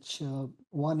requirements, which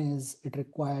one is it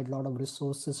required a lot of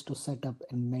resources to set up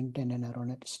and maintain an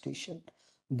AERONET station.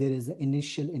 There is an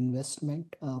initial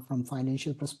investment from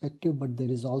financial perspective, but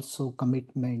there is also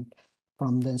commitment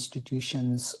from the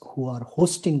institutions who are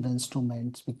hosting the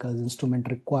instruments because instrument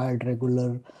required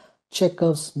regular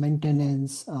checkups,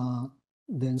 maintenance.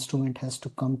 The instrument has to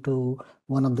come to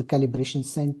one of the calibration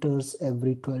centers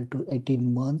every 12 to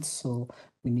 18 months. So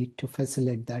we need to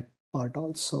facilitate that part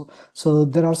also. So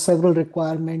there are several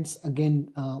requirements. Again,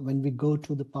 when we go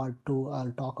to the part 2,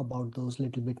 I'll talk about those a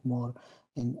little bit more.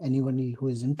 And anyone who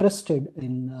is interested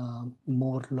in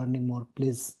more learning more,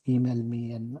 please email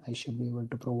me and I should be able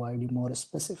to provide you more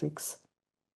specifics.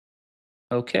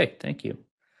 Okay, thank you.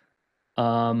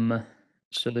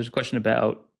 So there's a question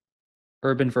about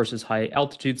urban versus high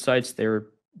altitude sites. They're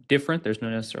different. There's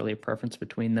not necessarily a preference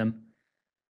between them.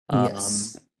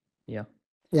 Yes. Yeah.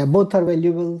 Yeah, both are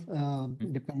valuable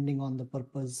depending on the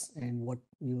purpose and what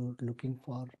you're looking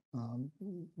for.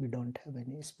 We don't have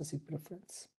any specific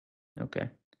preference. Okay.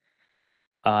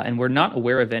 And we're not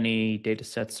aware of any data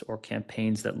sets or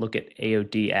campaigns that look at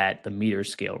AOD at the meter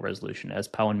scale resolution. As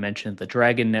Pawan mentioned, the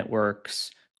Dragon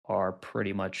networks are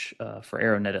pretty much, for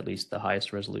AERONET at least, the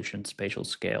highest resolution spatial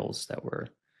scales that were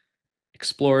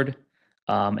explored.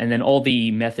 And then all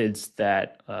the methods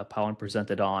that Pawan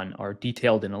presented on are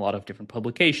detailed in a lot of different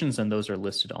publications, and those are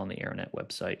listed on the AERONET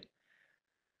website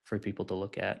for people to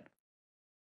look at.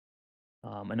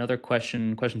 Another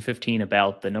question 15,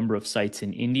 about the number of sites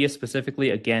in India specifically.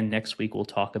 Again, next week we'll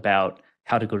talk about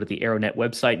how to go to the AERONET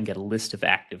website and get a list of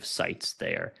active sites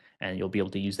there, and you'll be able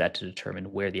to use that to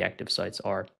determine where the active sites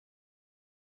are.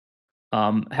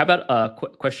 How about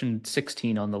question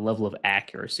 16 on the level of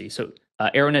accuracy? So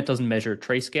AERONET doesn't measure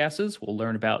trace gases. We'll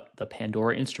learn about the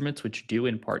Pandora instruments, which do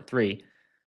in part 3.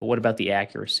 But what about the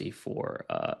accuracy for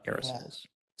Yeah. aerosols?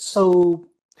 So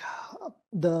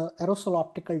the aerosol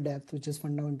optical depth, which is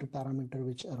fundamental parameter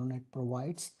which AERONET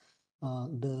provides,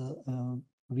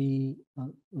 we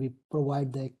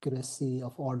provide the accuracy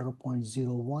of order of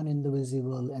 0.01 in the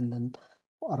visible, and then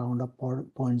around a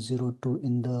 0.02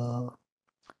 in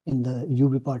the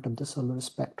UV part of the solar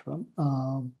spectrum.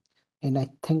 And I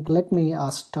think, let me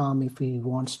ask Tom if he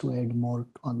wants to add more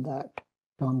on that.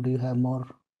 Tom, do you have more?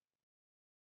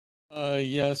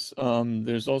 Yes,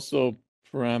 there's also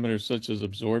parameters such as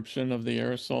absorption of the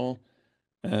aerosol,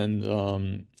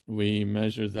 and we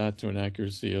measure that to an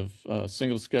accuracy of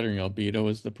single scattering albedo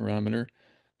is the parameter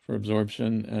for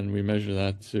absorption, and we measure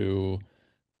that to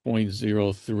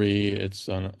 0.03. It's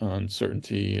an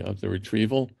uncertainty of the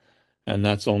retrieval, and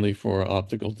that's only for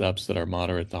optical depths that are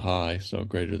moderate to high, so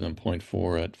greater than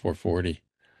 0.4 at 440.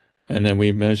 And then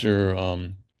we measure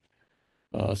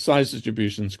size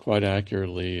distributions quite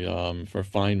accurately for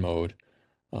fine mode,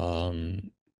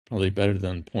 probably better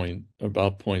than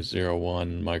about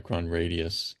 0.01 micron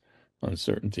radius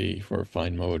uncertainty for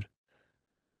fine mode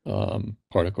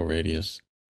particle radius.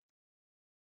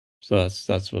 So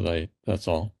that's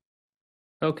all.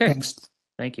 Okay, Thanks.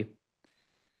 thank you.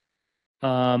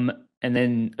 And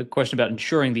then a question about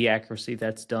ensuring the accuracy.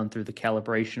 That's done through the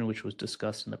calibration, which was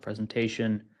discussed in the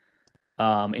presentation.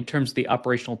 In terms of the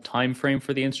operational time frame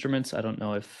for the instruments, I don't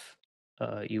know if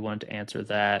you wanted to answer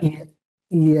that. Yeah.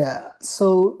 Yeah.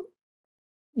 So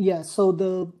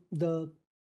the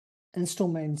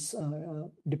instruments,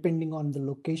 depending on the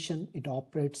location, it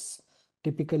operates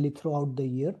typically throughout the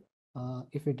year.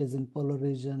 If it is in polar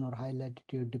region or high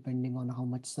latitude, depending on how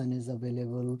much sun is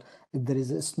available. If there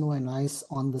is a snow and ice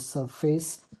on the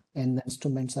surface and the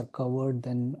instruments are covered,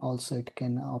 then also it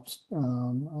can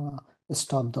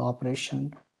stop the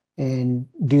operation. And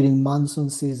during monsoon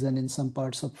season, in some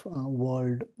parts of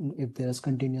world, if there is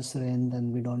continuous rain,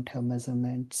 then we don't have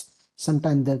measurements.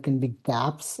 Sometimes there can be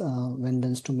gaps when the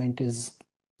instrument is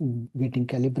getting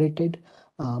calibrated,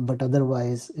 but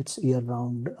otherwise it's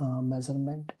year-round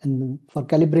measurement. And for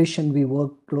calibration, we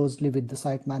work closely with the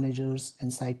site managers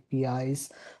and site PIs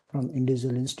from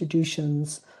individual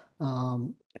institutions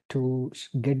to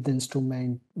get the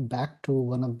instrument back to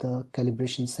one of the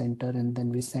calibration center, and then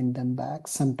we send them back.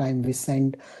 Sometimes we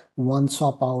send one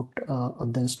swap out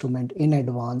of the instrument in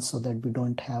advance so that we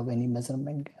don't have any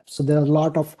measurement gaps. So there are a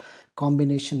lot of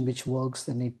combination which works,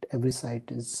 and every site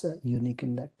is unique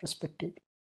in that perspective.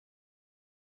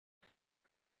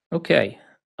 Okay.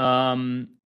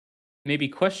 Maybe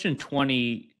question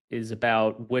 20 is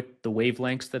about what the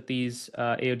wavelengths that these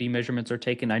AOD measurements are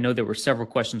taken. I know there were several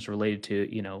questions related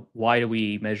to, why do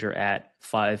we measure at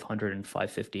 500 and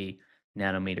 550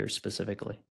 nanometers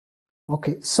specifically?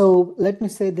 Okay, so let me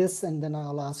say this and then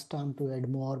I'll ask Tom to add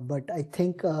more. But I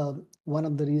think one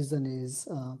of the reason is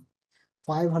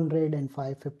 500 and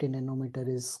 550 nanometer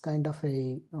is kind of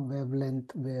a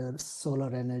wavelength where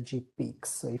solar energy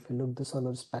peaks. So if you look the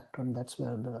solar spectrum, that's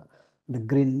where the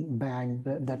green band,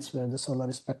 that's where the solar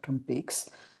spectrum peaks.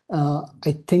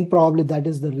 I think probably that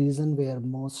is the reason where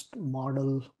most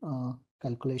model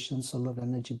calculation solar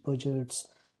energy budgets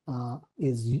are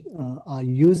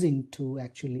using to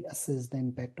actually assess the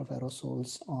impact of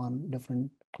aerosols on different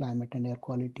climate and air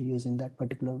quality using that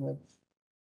particular web.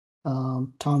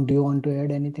 Tom, do you want to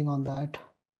add anything on that?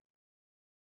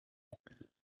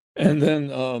 And then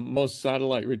most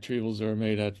satellite retrievals are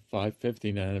made at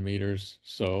 550 nanometers.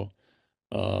 So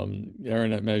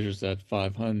ARENET measures at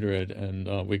 500,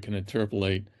 and we can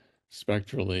interpolate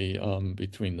spectrally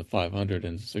between the 500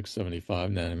 and 675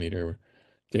 nanometer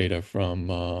data from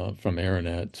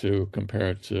ARENET to compare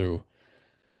it to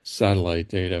satellite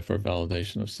data for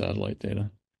validation of satellite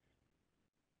data.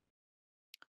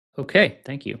 Okay,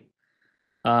 thank you.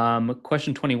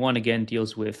 Question 21 again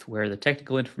deals with where the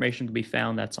technical information can be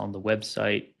found. That's on the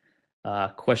website.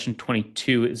 Question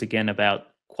 22 is again about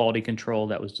quality control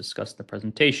that was discussed in the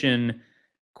presentation.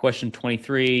 Question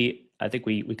 23, I think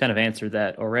we kind of answered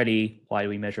that already. Why do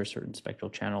we measure certain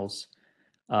spectral channels?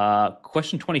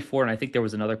 Question 24, and I think there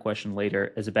was another question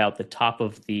later, is about the top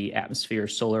of the atmosphere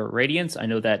solar radiance. I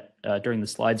know that during the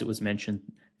slides it was mentioned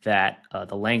that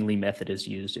the Langley method is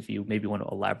used. If you maybe want to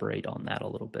elaborate on that a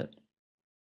little bit.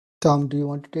 Tom, do you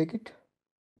want to take it?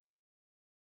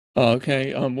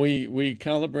 Okay, we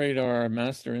calibrate our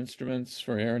master instruments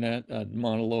for AERONET at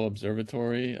Mauna Loa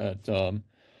Observatory at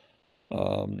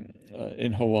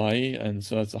in Hawaii, and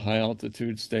so it's a high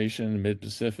altitude station,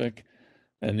 mid-Pacific,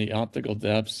 and the optical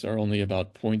depths are only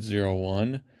about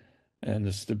 0.01, and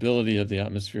the stability of the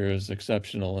atmosphere is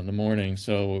exceptional in the morning.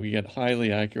 So we get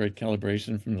highly accurate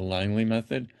calibration from the Langley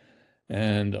method,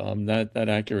 and that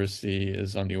accuracy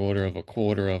is on the order of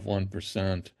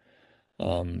 0.25%.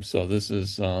 So this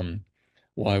is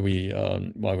why we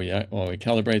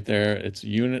calibrate there. It's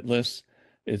unitless.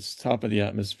 It's top of the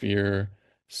atmosphere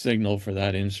signal for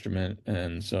that instrument,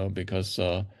 and so because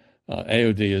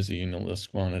AOD is a unitless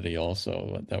quantity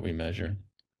also that we measure.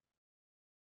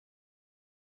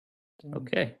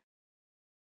 Okay.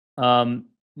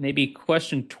 Maybe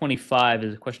question 25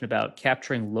 is a question about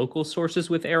capturing local sources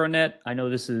with AERONET. I know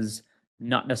this is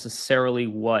not necessarily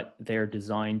what they're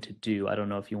designed to do. I don't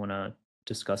know if you want to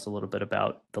discuss a little bit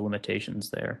about the limitations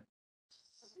there.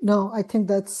 No, I think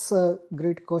that's a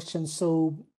great question.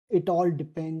 So it all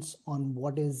depends on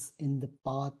what is in the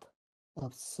path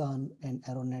of sun and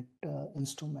AERONET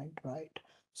instrument, right?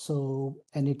 So,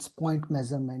 and its point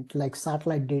measurement, like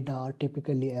satellite data are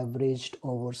typically averaged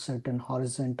over certain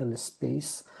horizontal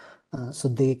space. So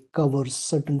they cover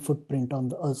certain footprint on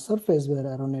the Earth's surface, where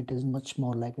AERONET is much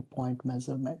more like a point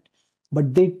measurement.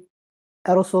 But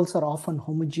aerosols are often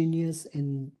homogeneous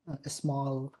in a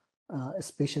small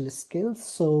spatial scales.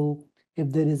 So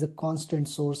if there is a constant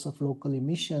source of local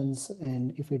emissions,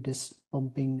 and if it is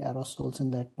pumping aerosols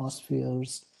in the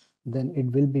atmospheres, then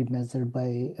it will be measured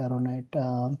by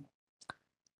AERONET.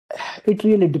 It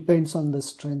really depends on the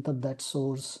strength of that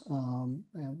source,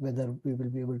 whether we will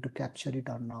be able to capture it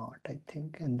or not, I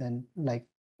think. And then, like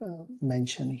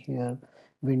mentioned here,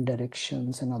 wind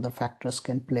directions and other factors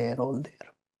can play a role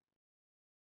there.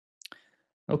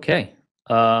 Okay.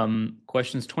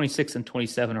 Questions 26 and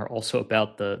 27 are also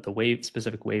about the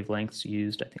specific wavelengths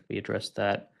used. I think we addressed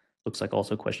that. Looks like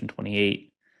also question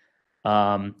 28.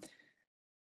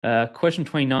 Question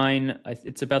 29,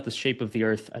 it's about the shape of the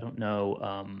Earth. I don't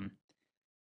know.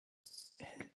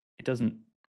 It doesn't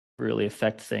really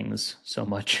affect things so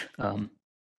much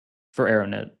for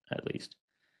AERONET, at least.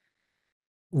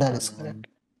 That is correct.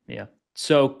 Yeah.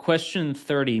 So question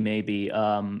 30 maybe.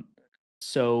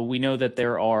 So we know that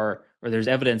there's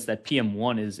evidence that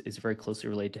PM1 is very closely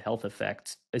related to health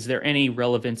effects. Is there any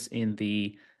relevance in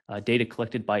the data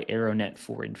collected by AERONET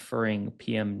for inferring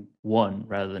PM1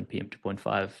 rather than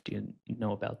PM2.5? Do you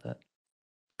know about that?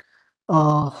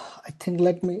 I think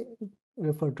let me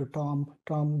refer to Tom.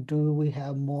 Tom, do we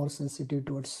have more sensitivity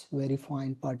towards very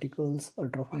fine particles,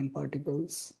 ultrafine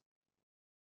particles?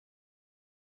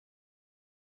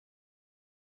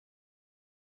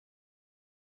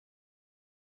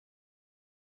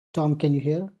 Tom, can you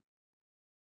hear?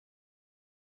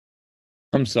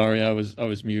 I'm sorry, I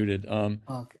was muted.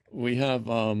 Okay. We have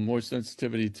more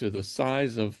sensitivity to the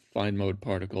size of fine mode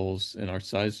particles in our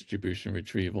size distribution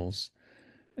retrievals.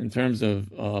 In terms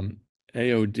of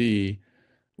AOD,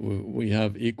 we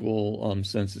have equal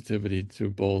sensitivity to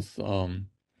both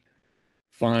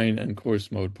fine and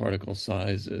coarse mode particle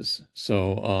sizes.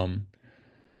 So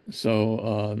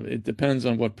it depends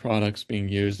on what product's being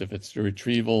used, if it's the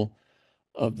retrieval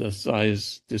of the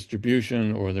size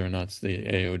distribution or whether or not it's the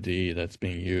AOD that's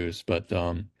being used. But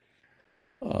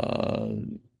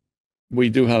we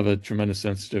do have a tremendous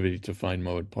sensitivity to fine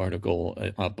mode particle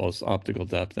at both optical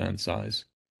depth and size.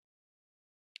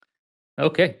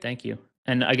 Okay, thank you.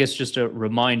 And I guess just a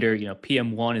reminder,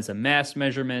 PM1 is a mass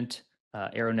measurement.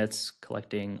 AERONET's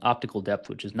collecting optical depth,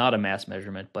 which is not a mass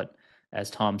measurement, but as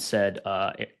Tom said,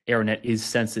 AERONET is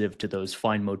sensitive to those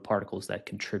fine mode particles that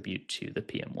contribute to the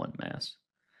PM1 mass.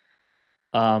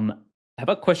 How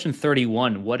about question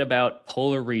 31? What about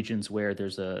polar regions where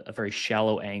there's a very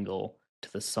shallow angle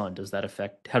to the sun? How does that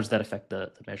affect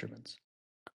the measurements?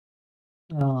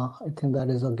 I think that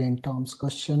is again Tom's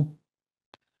question.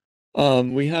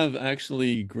 We have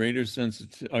actually greater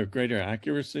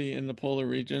accuracy in the polar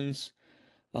regions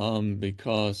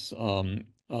because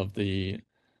of the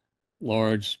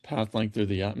large path length through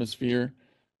the atmosphere.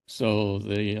 So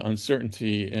the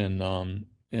uncertainty in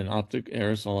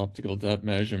aerosol optical depth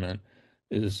measurement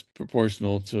is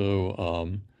proportional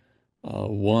to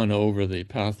 1 over the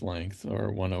path length, or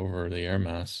 1 over the air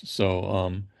mass.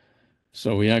 So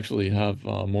we actually have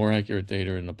more accurate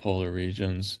data in the polar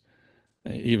regions,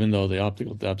 even though the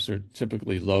optical depths are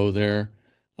typically low there.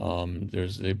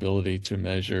 There's the ability to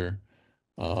measure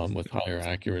with higher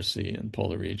accuracy in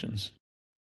polar regions.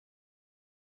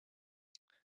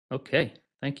 Okay,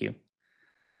 thank you.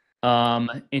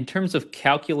 In terms of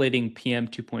calculating PM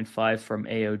 2.5 from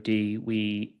AOD,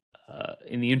 we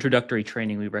in the introductory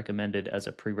training we recommended as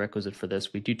a prerequisite for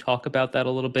this. We do talk about that a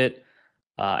little bit.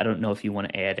 I don't know if you want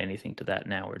to add anything to that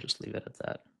now or just leave it at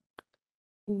that.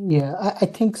 Yeah, I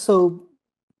think so.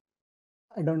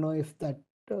 I don't know if that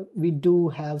we do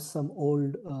have some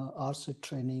old ARSET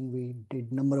training we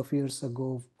did number of years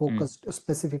ago, focused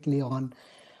specifically on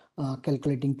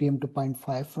calculating PM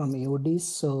 2.5 from AODs.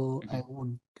 So I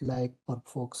would like for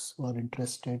folks who are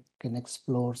interested can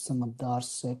explore some of the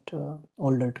ARSET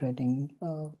older training.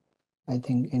 I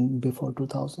think in before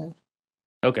 2000.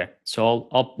 Okay, so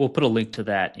we'll put a link to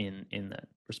that in the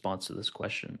response to this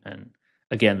question, and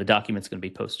again, the document's going to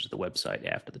be posted to the website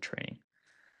after the training.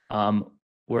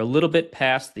 We're a little bit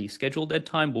past the scheduled dead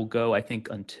time. We'll go, I think,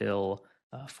 until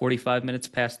 45 minutes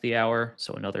past the hour,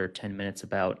 so another 10 minutes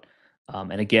about.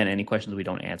 And again, any questions we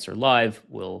don't answer live,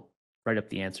 we'll write up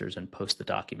the answers and post the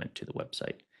document to the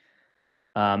website.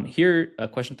 Here,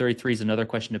 question 33 is another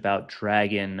question about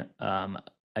Dragon.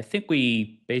 I think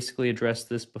we basically addressed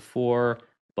this before,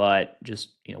 but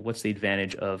just what's the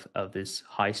advantage of this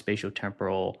high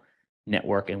spatiotemporal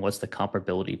network, and what's the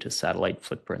comparability to satellite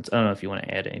footprints? I don't know if you want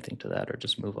to add anything to that or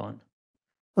just move on.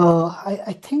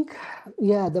 I think,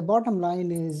 yeah, the bottom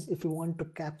line is if you want to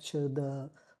capture the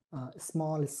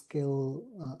small scale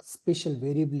spatial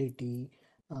variability,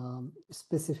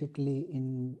 specifically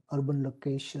in urban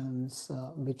locations,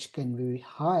 which can be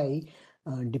high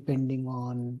depending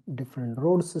on different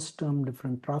road system,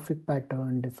 different traffic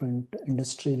pattern, different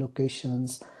industry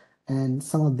locations, and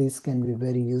some of these can be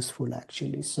very useful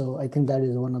actually. So I think that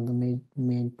is one of the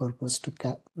main purpose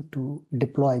to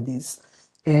deploy these.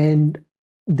 And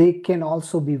they can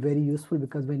also be very useful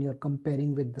because when you're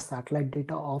comparing with the satellite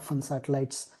data, often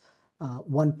satellites,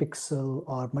 one pixel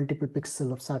or multiple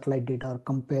pixel of satellite data are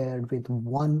compared with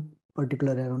one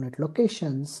particular AERONET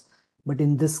locations. But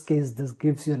in this case, this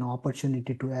gives you an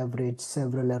opportunity to average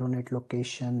several AERONET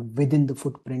location within the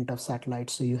footprint of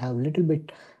satellites. So you have a little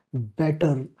bit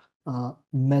better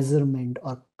measurement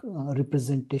or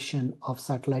representation of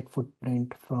satellite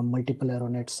footprint from multiple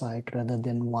AERONET site rather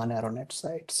than one AERONET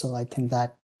site. So I think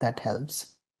that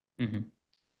helps.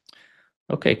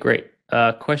 Okay, great.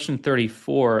 Question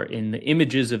 34, in the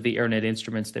images of the AERONET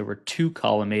instruments, there were 2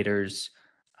 collimators.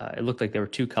 It looked like there were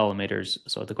 2 collimators.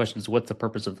 So the question is, what's the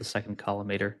purpose of the second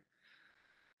collimator?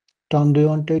 Tom, do you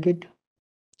want to take it?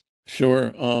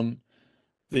 Sure.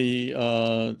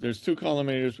 There's 2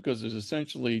 collimators because there's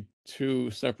essentially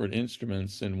 2 separate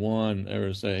instruments in one.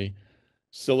 There's a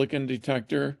silicon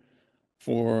detector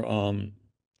for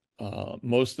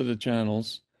most of the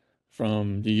channels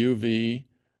from the UV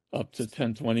up to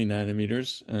 1020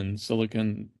 nanometers, and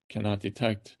silicon cannot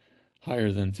detect higher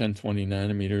than 1020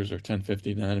 nanometers or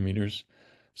 1050 nanometers.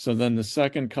 So then the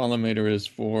second collimator is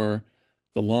for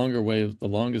the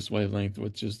longest wavelength,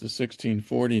 which is the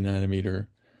 1640 nanometer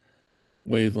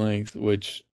wavelength,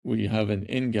 which we have an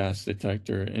InGaAs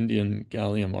detector, Indian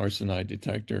gallium arsenide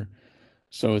detector.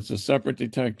 So it's a separate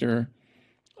detector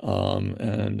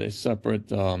and a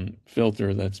separate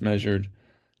filter that's measured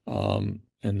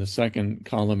in the second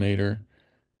collimator,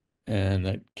 and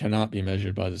that cannot be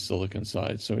measured by the silicon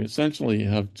side. So essentially you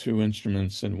have 2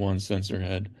 instruments in one sensor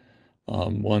head,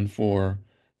 one for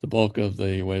the bulk of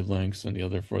the wavelengths and the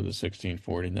other for the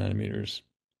 1640 nanometers.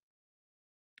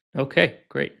 Okay,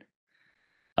 great.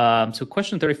 So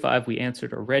question 35 we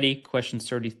answered already. Question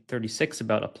 36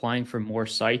 about applying for more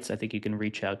sites. I think you can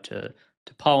reach out to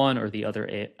Pawan or the other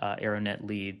AERONET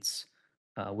leads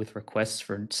with requests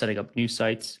for setting up new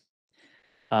sites.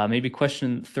 Maybe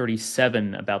question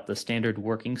 37 about the standard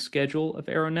working schedule of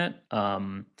AERONET.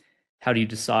 How do you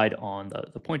decide on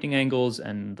the pointing angles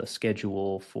and the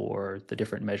schedule for the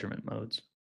different measurement modes?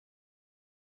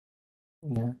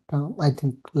 Yeah, Tom, I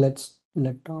think let's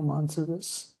let Tom answer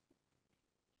this.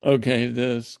 Okay,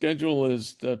 the schedule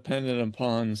is dependent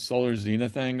upon solar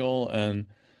zenith angle, and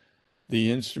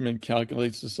the instrument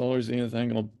calculates the solar zenith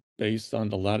angle based on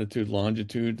the latitude,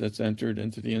 longitude that's entered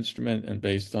into the instrument and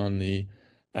based on the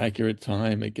accurate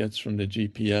time it gets from the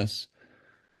GPS.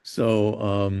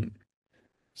 So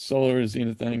solar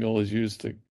zenith angle is used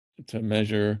to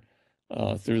measure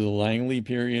through the Langley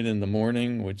period in the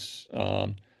morning, which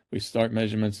we start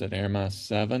measurements at air mass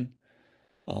 7,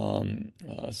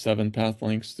 7 path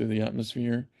lengths through the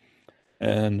atmosphere.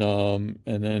 And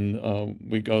then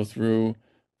we go through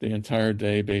the entire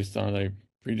day based on a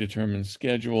predetermined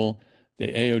schedule. The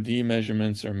AOD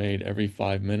measurements are made every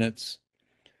 5 minutes,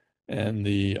 and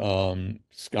the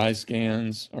sky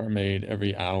scans are made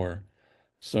every hour.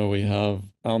 So we have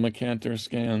Alma Cantor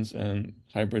scans and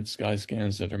hybrid sky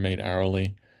scans that are made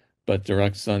hourly, but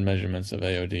direct sun measurements of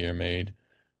AOD are made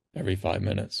every 5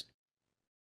 minutes.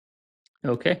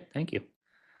 Okay, thank you.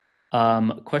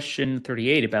 Question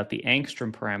 38 about the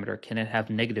angstrom parameter. Can it have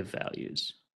negative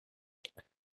values?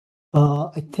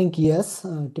 I think yes.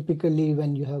 Typically,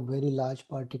 when you have very large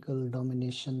particle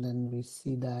domination, then we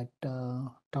see that.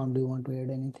 Tom, do you want to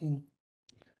add anything?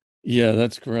 Yeah,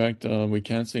 that's correct. We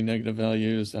can't say negative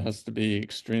values. It has to be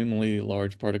extremely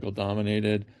large particle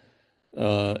dominated.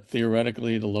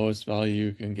 Theoretically, the lowest value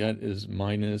you can get is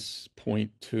minus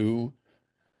 0.2,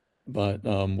 but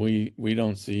we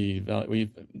don't see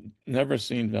we've never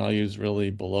seen values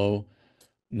really below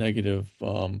negative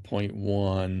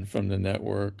 0.1 from the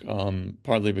network,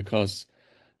 partly because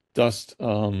dust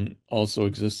also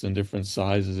exists in different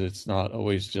sizes. It's not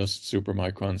always just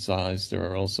supermicron size. There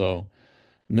are also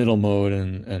middle mode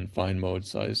and fine mode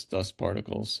sized dust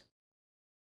particles.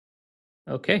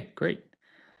 Okay, great.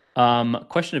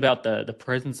 Question about the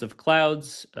presence of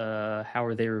clouds. How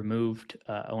are they removed?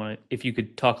 I want to, if you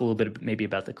could talk a little bit maybe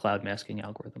about the cloud masking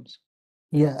algorithms.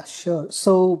 Yeah, sure.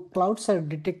 So clouds are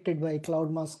detected by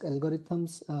cloud mask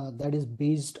algorithms that is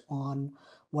based on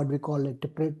what we call a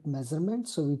temperate measurement.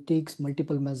 So it takes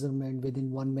multiple measurement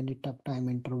within 1 minute of time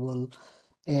interval,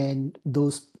 and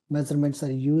those measurements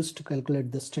are used to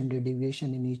calculate the standard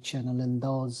deviation in each channel, and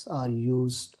those are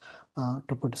used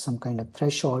to put some kind of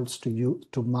thresholds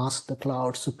to mask the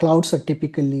clouds. So clouds are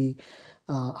typically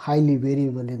highly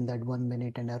variable in that 1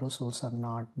 minute, and aerosols are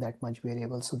not that much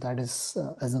variable. So that is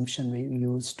assumption we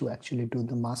use to actually do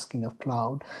the masking of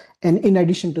cloud. And in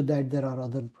addition to that, there are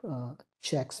other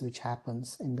checks which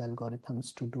happens in the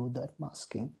algorithms to do that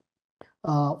masking.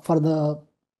 For the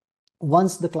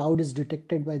Once the cloud is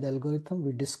detected by the algorithm,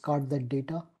 we discard that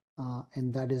data,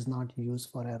 and that is not used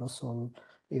for aerosol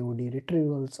AOD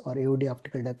retrievals or AOD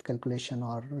optical depth calculation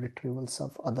or retrievals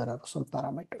of other aerosol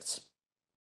parameters.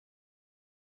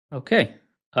 Okay.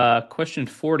 Question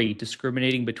 40,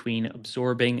 discriminating between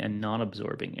absorbing and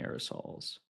non-absorbing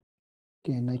aerosols.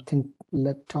 Okay, and I think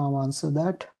let Tom answer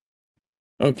that.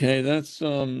 Okay, that's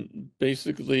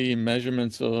basically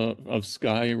measurements of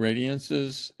sky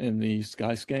radiances in the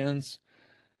sky scans.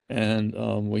 And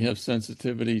we have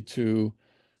sensitivity to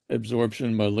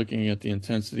absorption by looking at the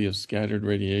intensity of scattered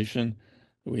radiation.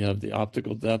 We have the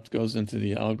optical depth goes into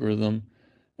the algorithm,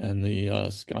 and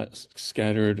the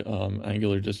scattered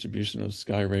angular distribution of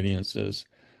sky radiances.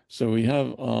 So we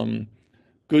have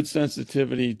good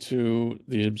sensitivity to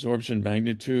the absorption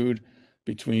magnitude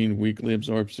between weakly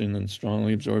absorption and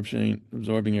strongly absorbing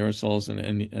aerosols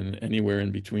and anywhere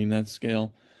in between that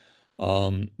scale.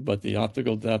 But the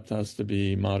optical depth has to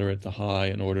be moderate to high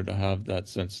in order to have that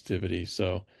sensitivity.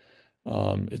 So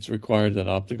it's required that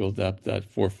optical depth at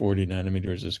 440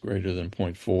 nanometers is greater than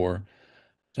 0.4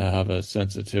 to have a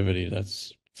sensitivity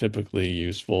that's typically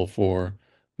useful for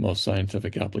most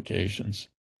scientific applications.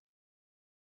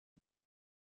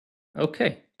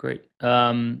 Okay, great.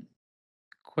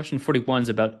 Question 41 is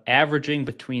about averaging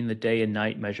between the day and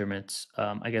night measurements.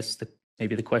 I guess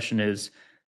maybe the question is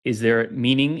there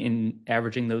meaning in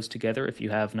averaging those together if you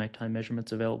have nighttime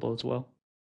measurements available as well?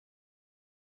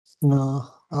 No,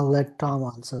 I'll let Tom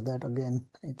answer that again,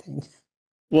 I think.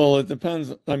 Well, it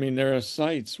depends. I mean, there are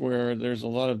sites where there's a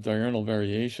lot of diurnal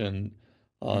variation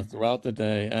throughout the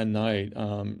day and night.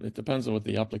 It depends on what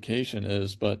the application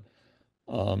is, but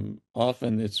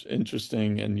often it's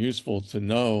interesting and useful to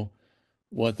know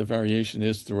what the variation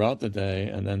is throughout the day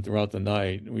and then throughout the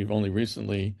night. We've only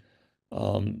recently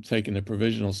taken the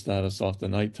provisional status off the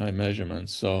nighttime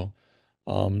measurements. So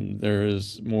there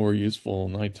is more useful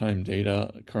nighttime data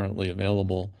currently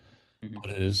available,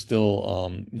 but it is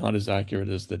still not as accurate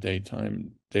as the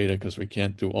daytime data because we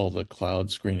can't do all the cloud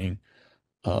screening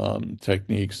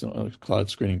techniques, cloud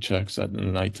screening checks in the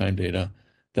nighttime data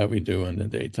that we do in the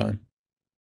daytime.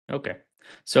 Okay.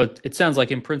 So it sounds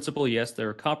like in principle, yes,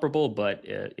 they're comparable, but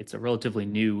it's a relatively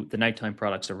new, the nighttime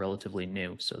products are relatively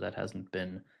new, so that hasn't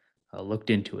been looked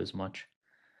into as much.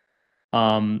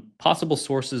 Possible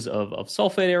sources of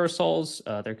sulfate aerosols.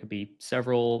 There could be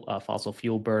several: fossil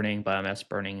fuel burning, biomass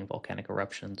burning, and volcanic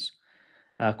eruptions.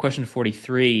 Question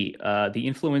 43, the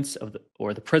influence of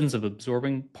or the presence of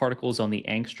absorbing particles on the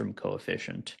angstrom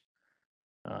coefficient.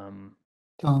 Tom,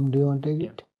 do you want to take Yeah.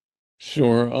 it?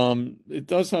 Sure. It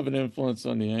does have an influence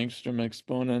on the angstrom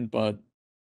exponent, but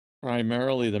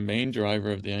primarily the main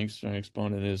driver of the angstrom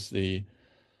exponent is the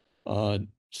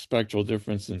spectral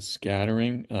difference in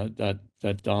scattering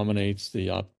that dominates the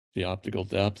optical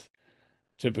depth.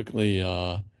 Typically,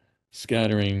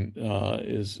 scattering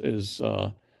is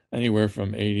anywhere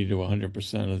from 80 to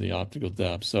 100% of the optical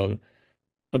depth. So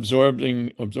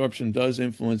absorption does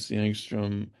influence the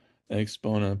angstrom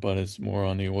exponent, but it's more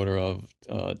on the order of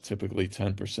typically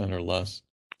 10% or less.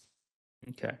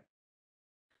 Okay.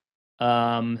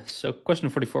 So question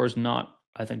 44 is not,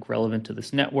 I think, relevant to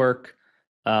this network.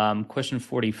 Question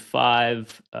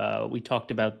 45, we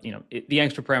talked about, the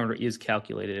angstrom parameter is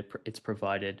calculated. It's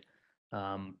provided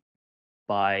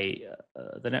by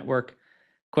the network.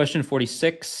 Question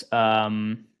 46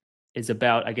 is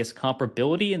about, I guess,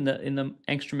 comparability in the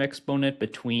angstrom exponent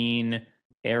between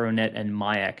AERONET and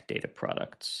MIAC data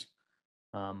products.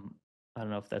 I don't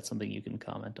know if that's something you can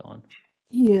comment on.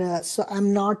 Yeah, so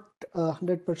I'm not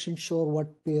 100% sure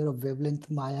what pair of wavelength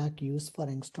MIAC used for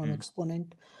angstrom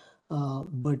exponent,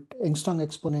 but angstrom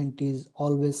exponent is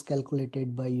always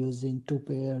calculated by using two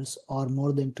pairs or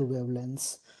more than two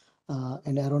wavelengths.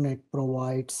 And AERONET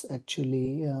provides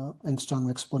actually angstrom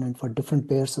exponent for different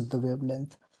pairs of the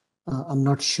wavelength. I'm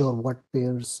not sure what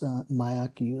pairs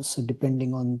MIAC use. So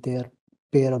depending on their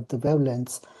pair of the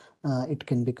wavelengths, it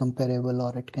can be comparable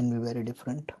or it can be very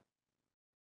different.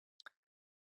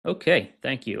 Okay,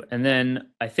 thank you. And then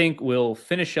I think we'll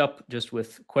finish up just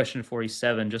with question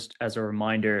 47, just as a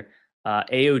reminder.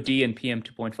 AOD and PM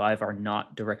 2.5 are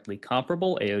not directly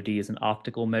comparable. AOD is an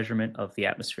optical measurement of the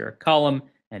atmospheric column,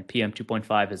 and PM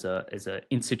 2.5 is a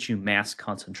in situ mass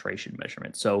concentration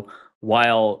measurement. So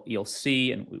while you'll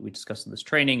see, and we discussed in this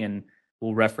training, and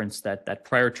we'll reference that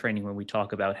prior training when we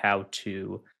talk about how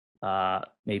to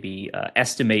maybe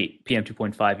estimate PM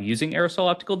 2.5 using aerosol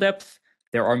optical depth.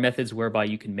 There are methods whereby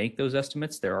you can make those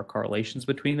estimates. There are correlations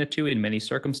between the two in many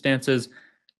circumstances,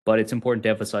 but it's important to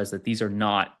emphasize that these are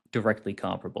not directly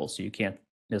comparable. So you can't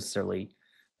necessarily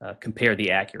compare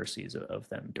the accuracies of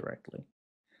them directly.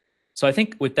 So I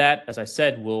think with that, as I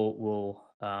said, we'll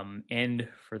end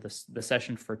for the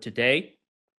session for today.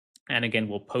 And again,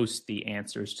 we'll post the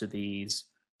answers to these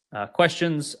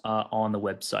questions on the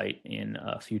website in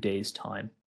a few days' time.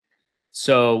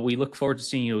 So we look forward to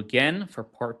seeing you again for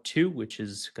part 2, which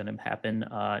is going to happen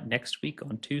next week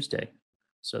on Tuesday.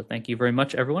 So thank you very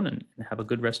much, everyone, and have a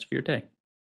good rest of your day.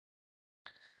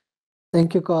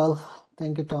 Thank you, Carl.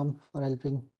 Thank you, Tom, for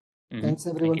helping. Thanks,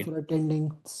 everyone, Thank you. for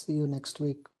attending. See you next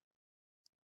week.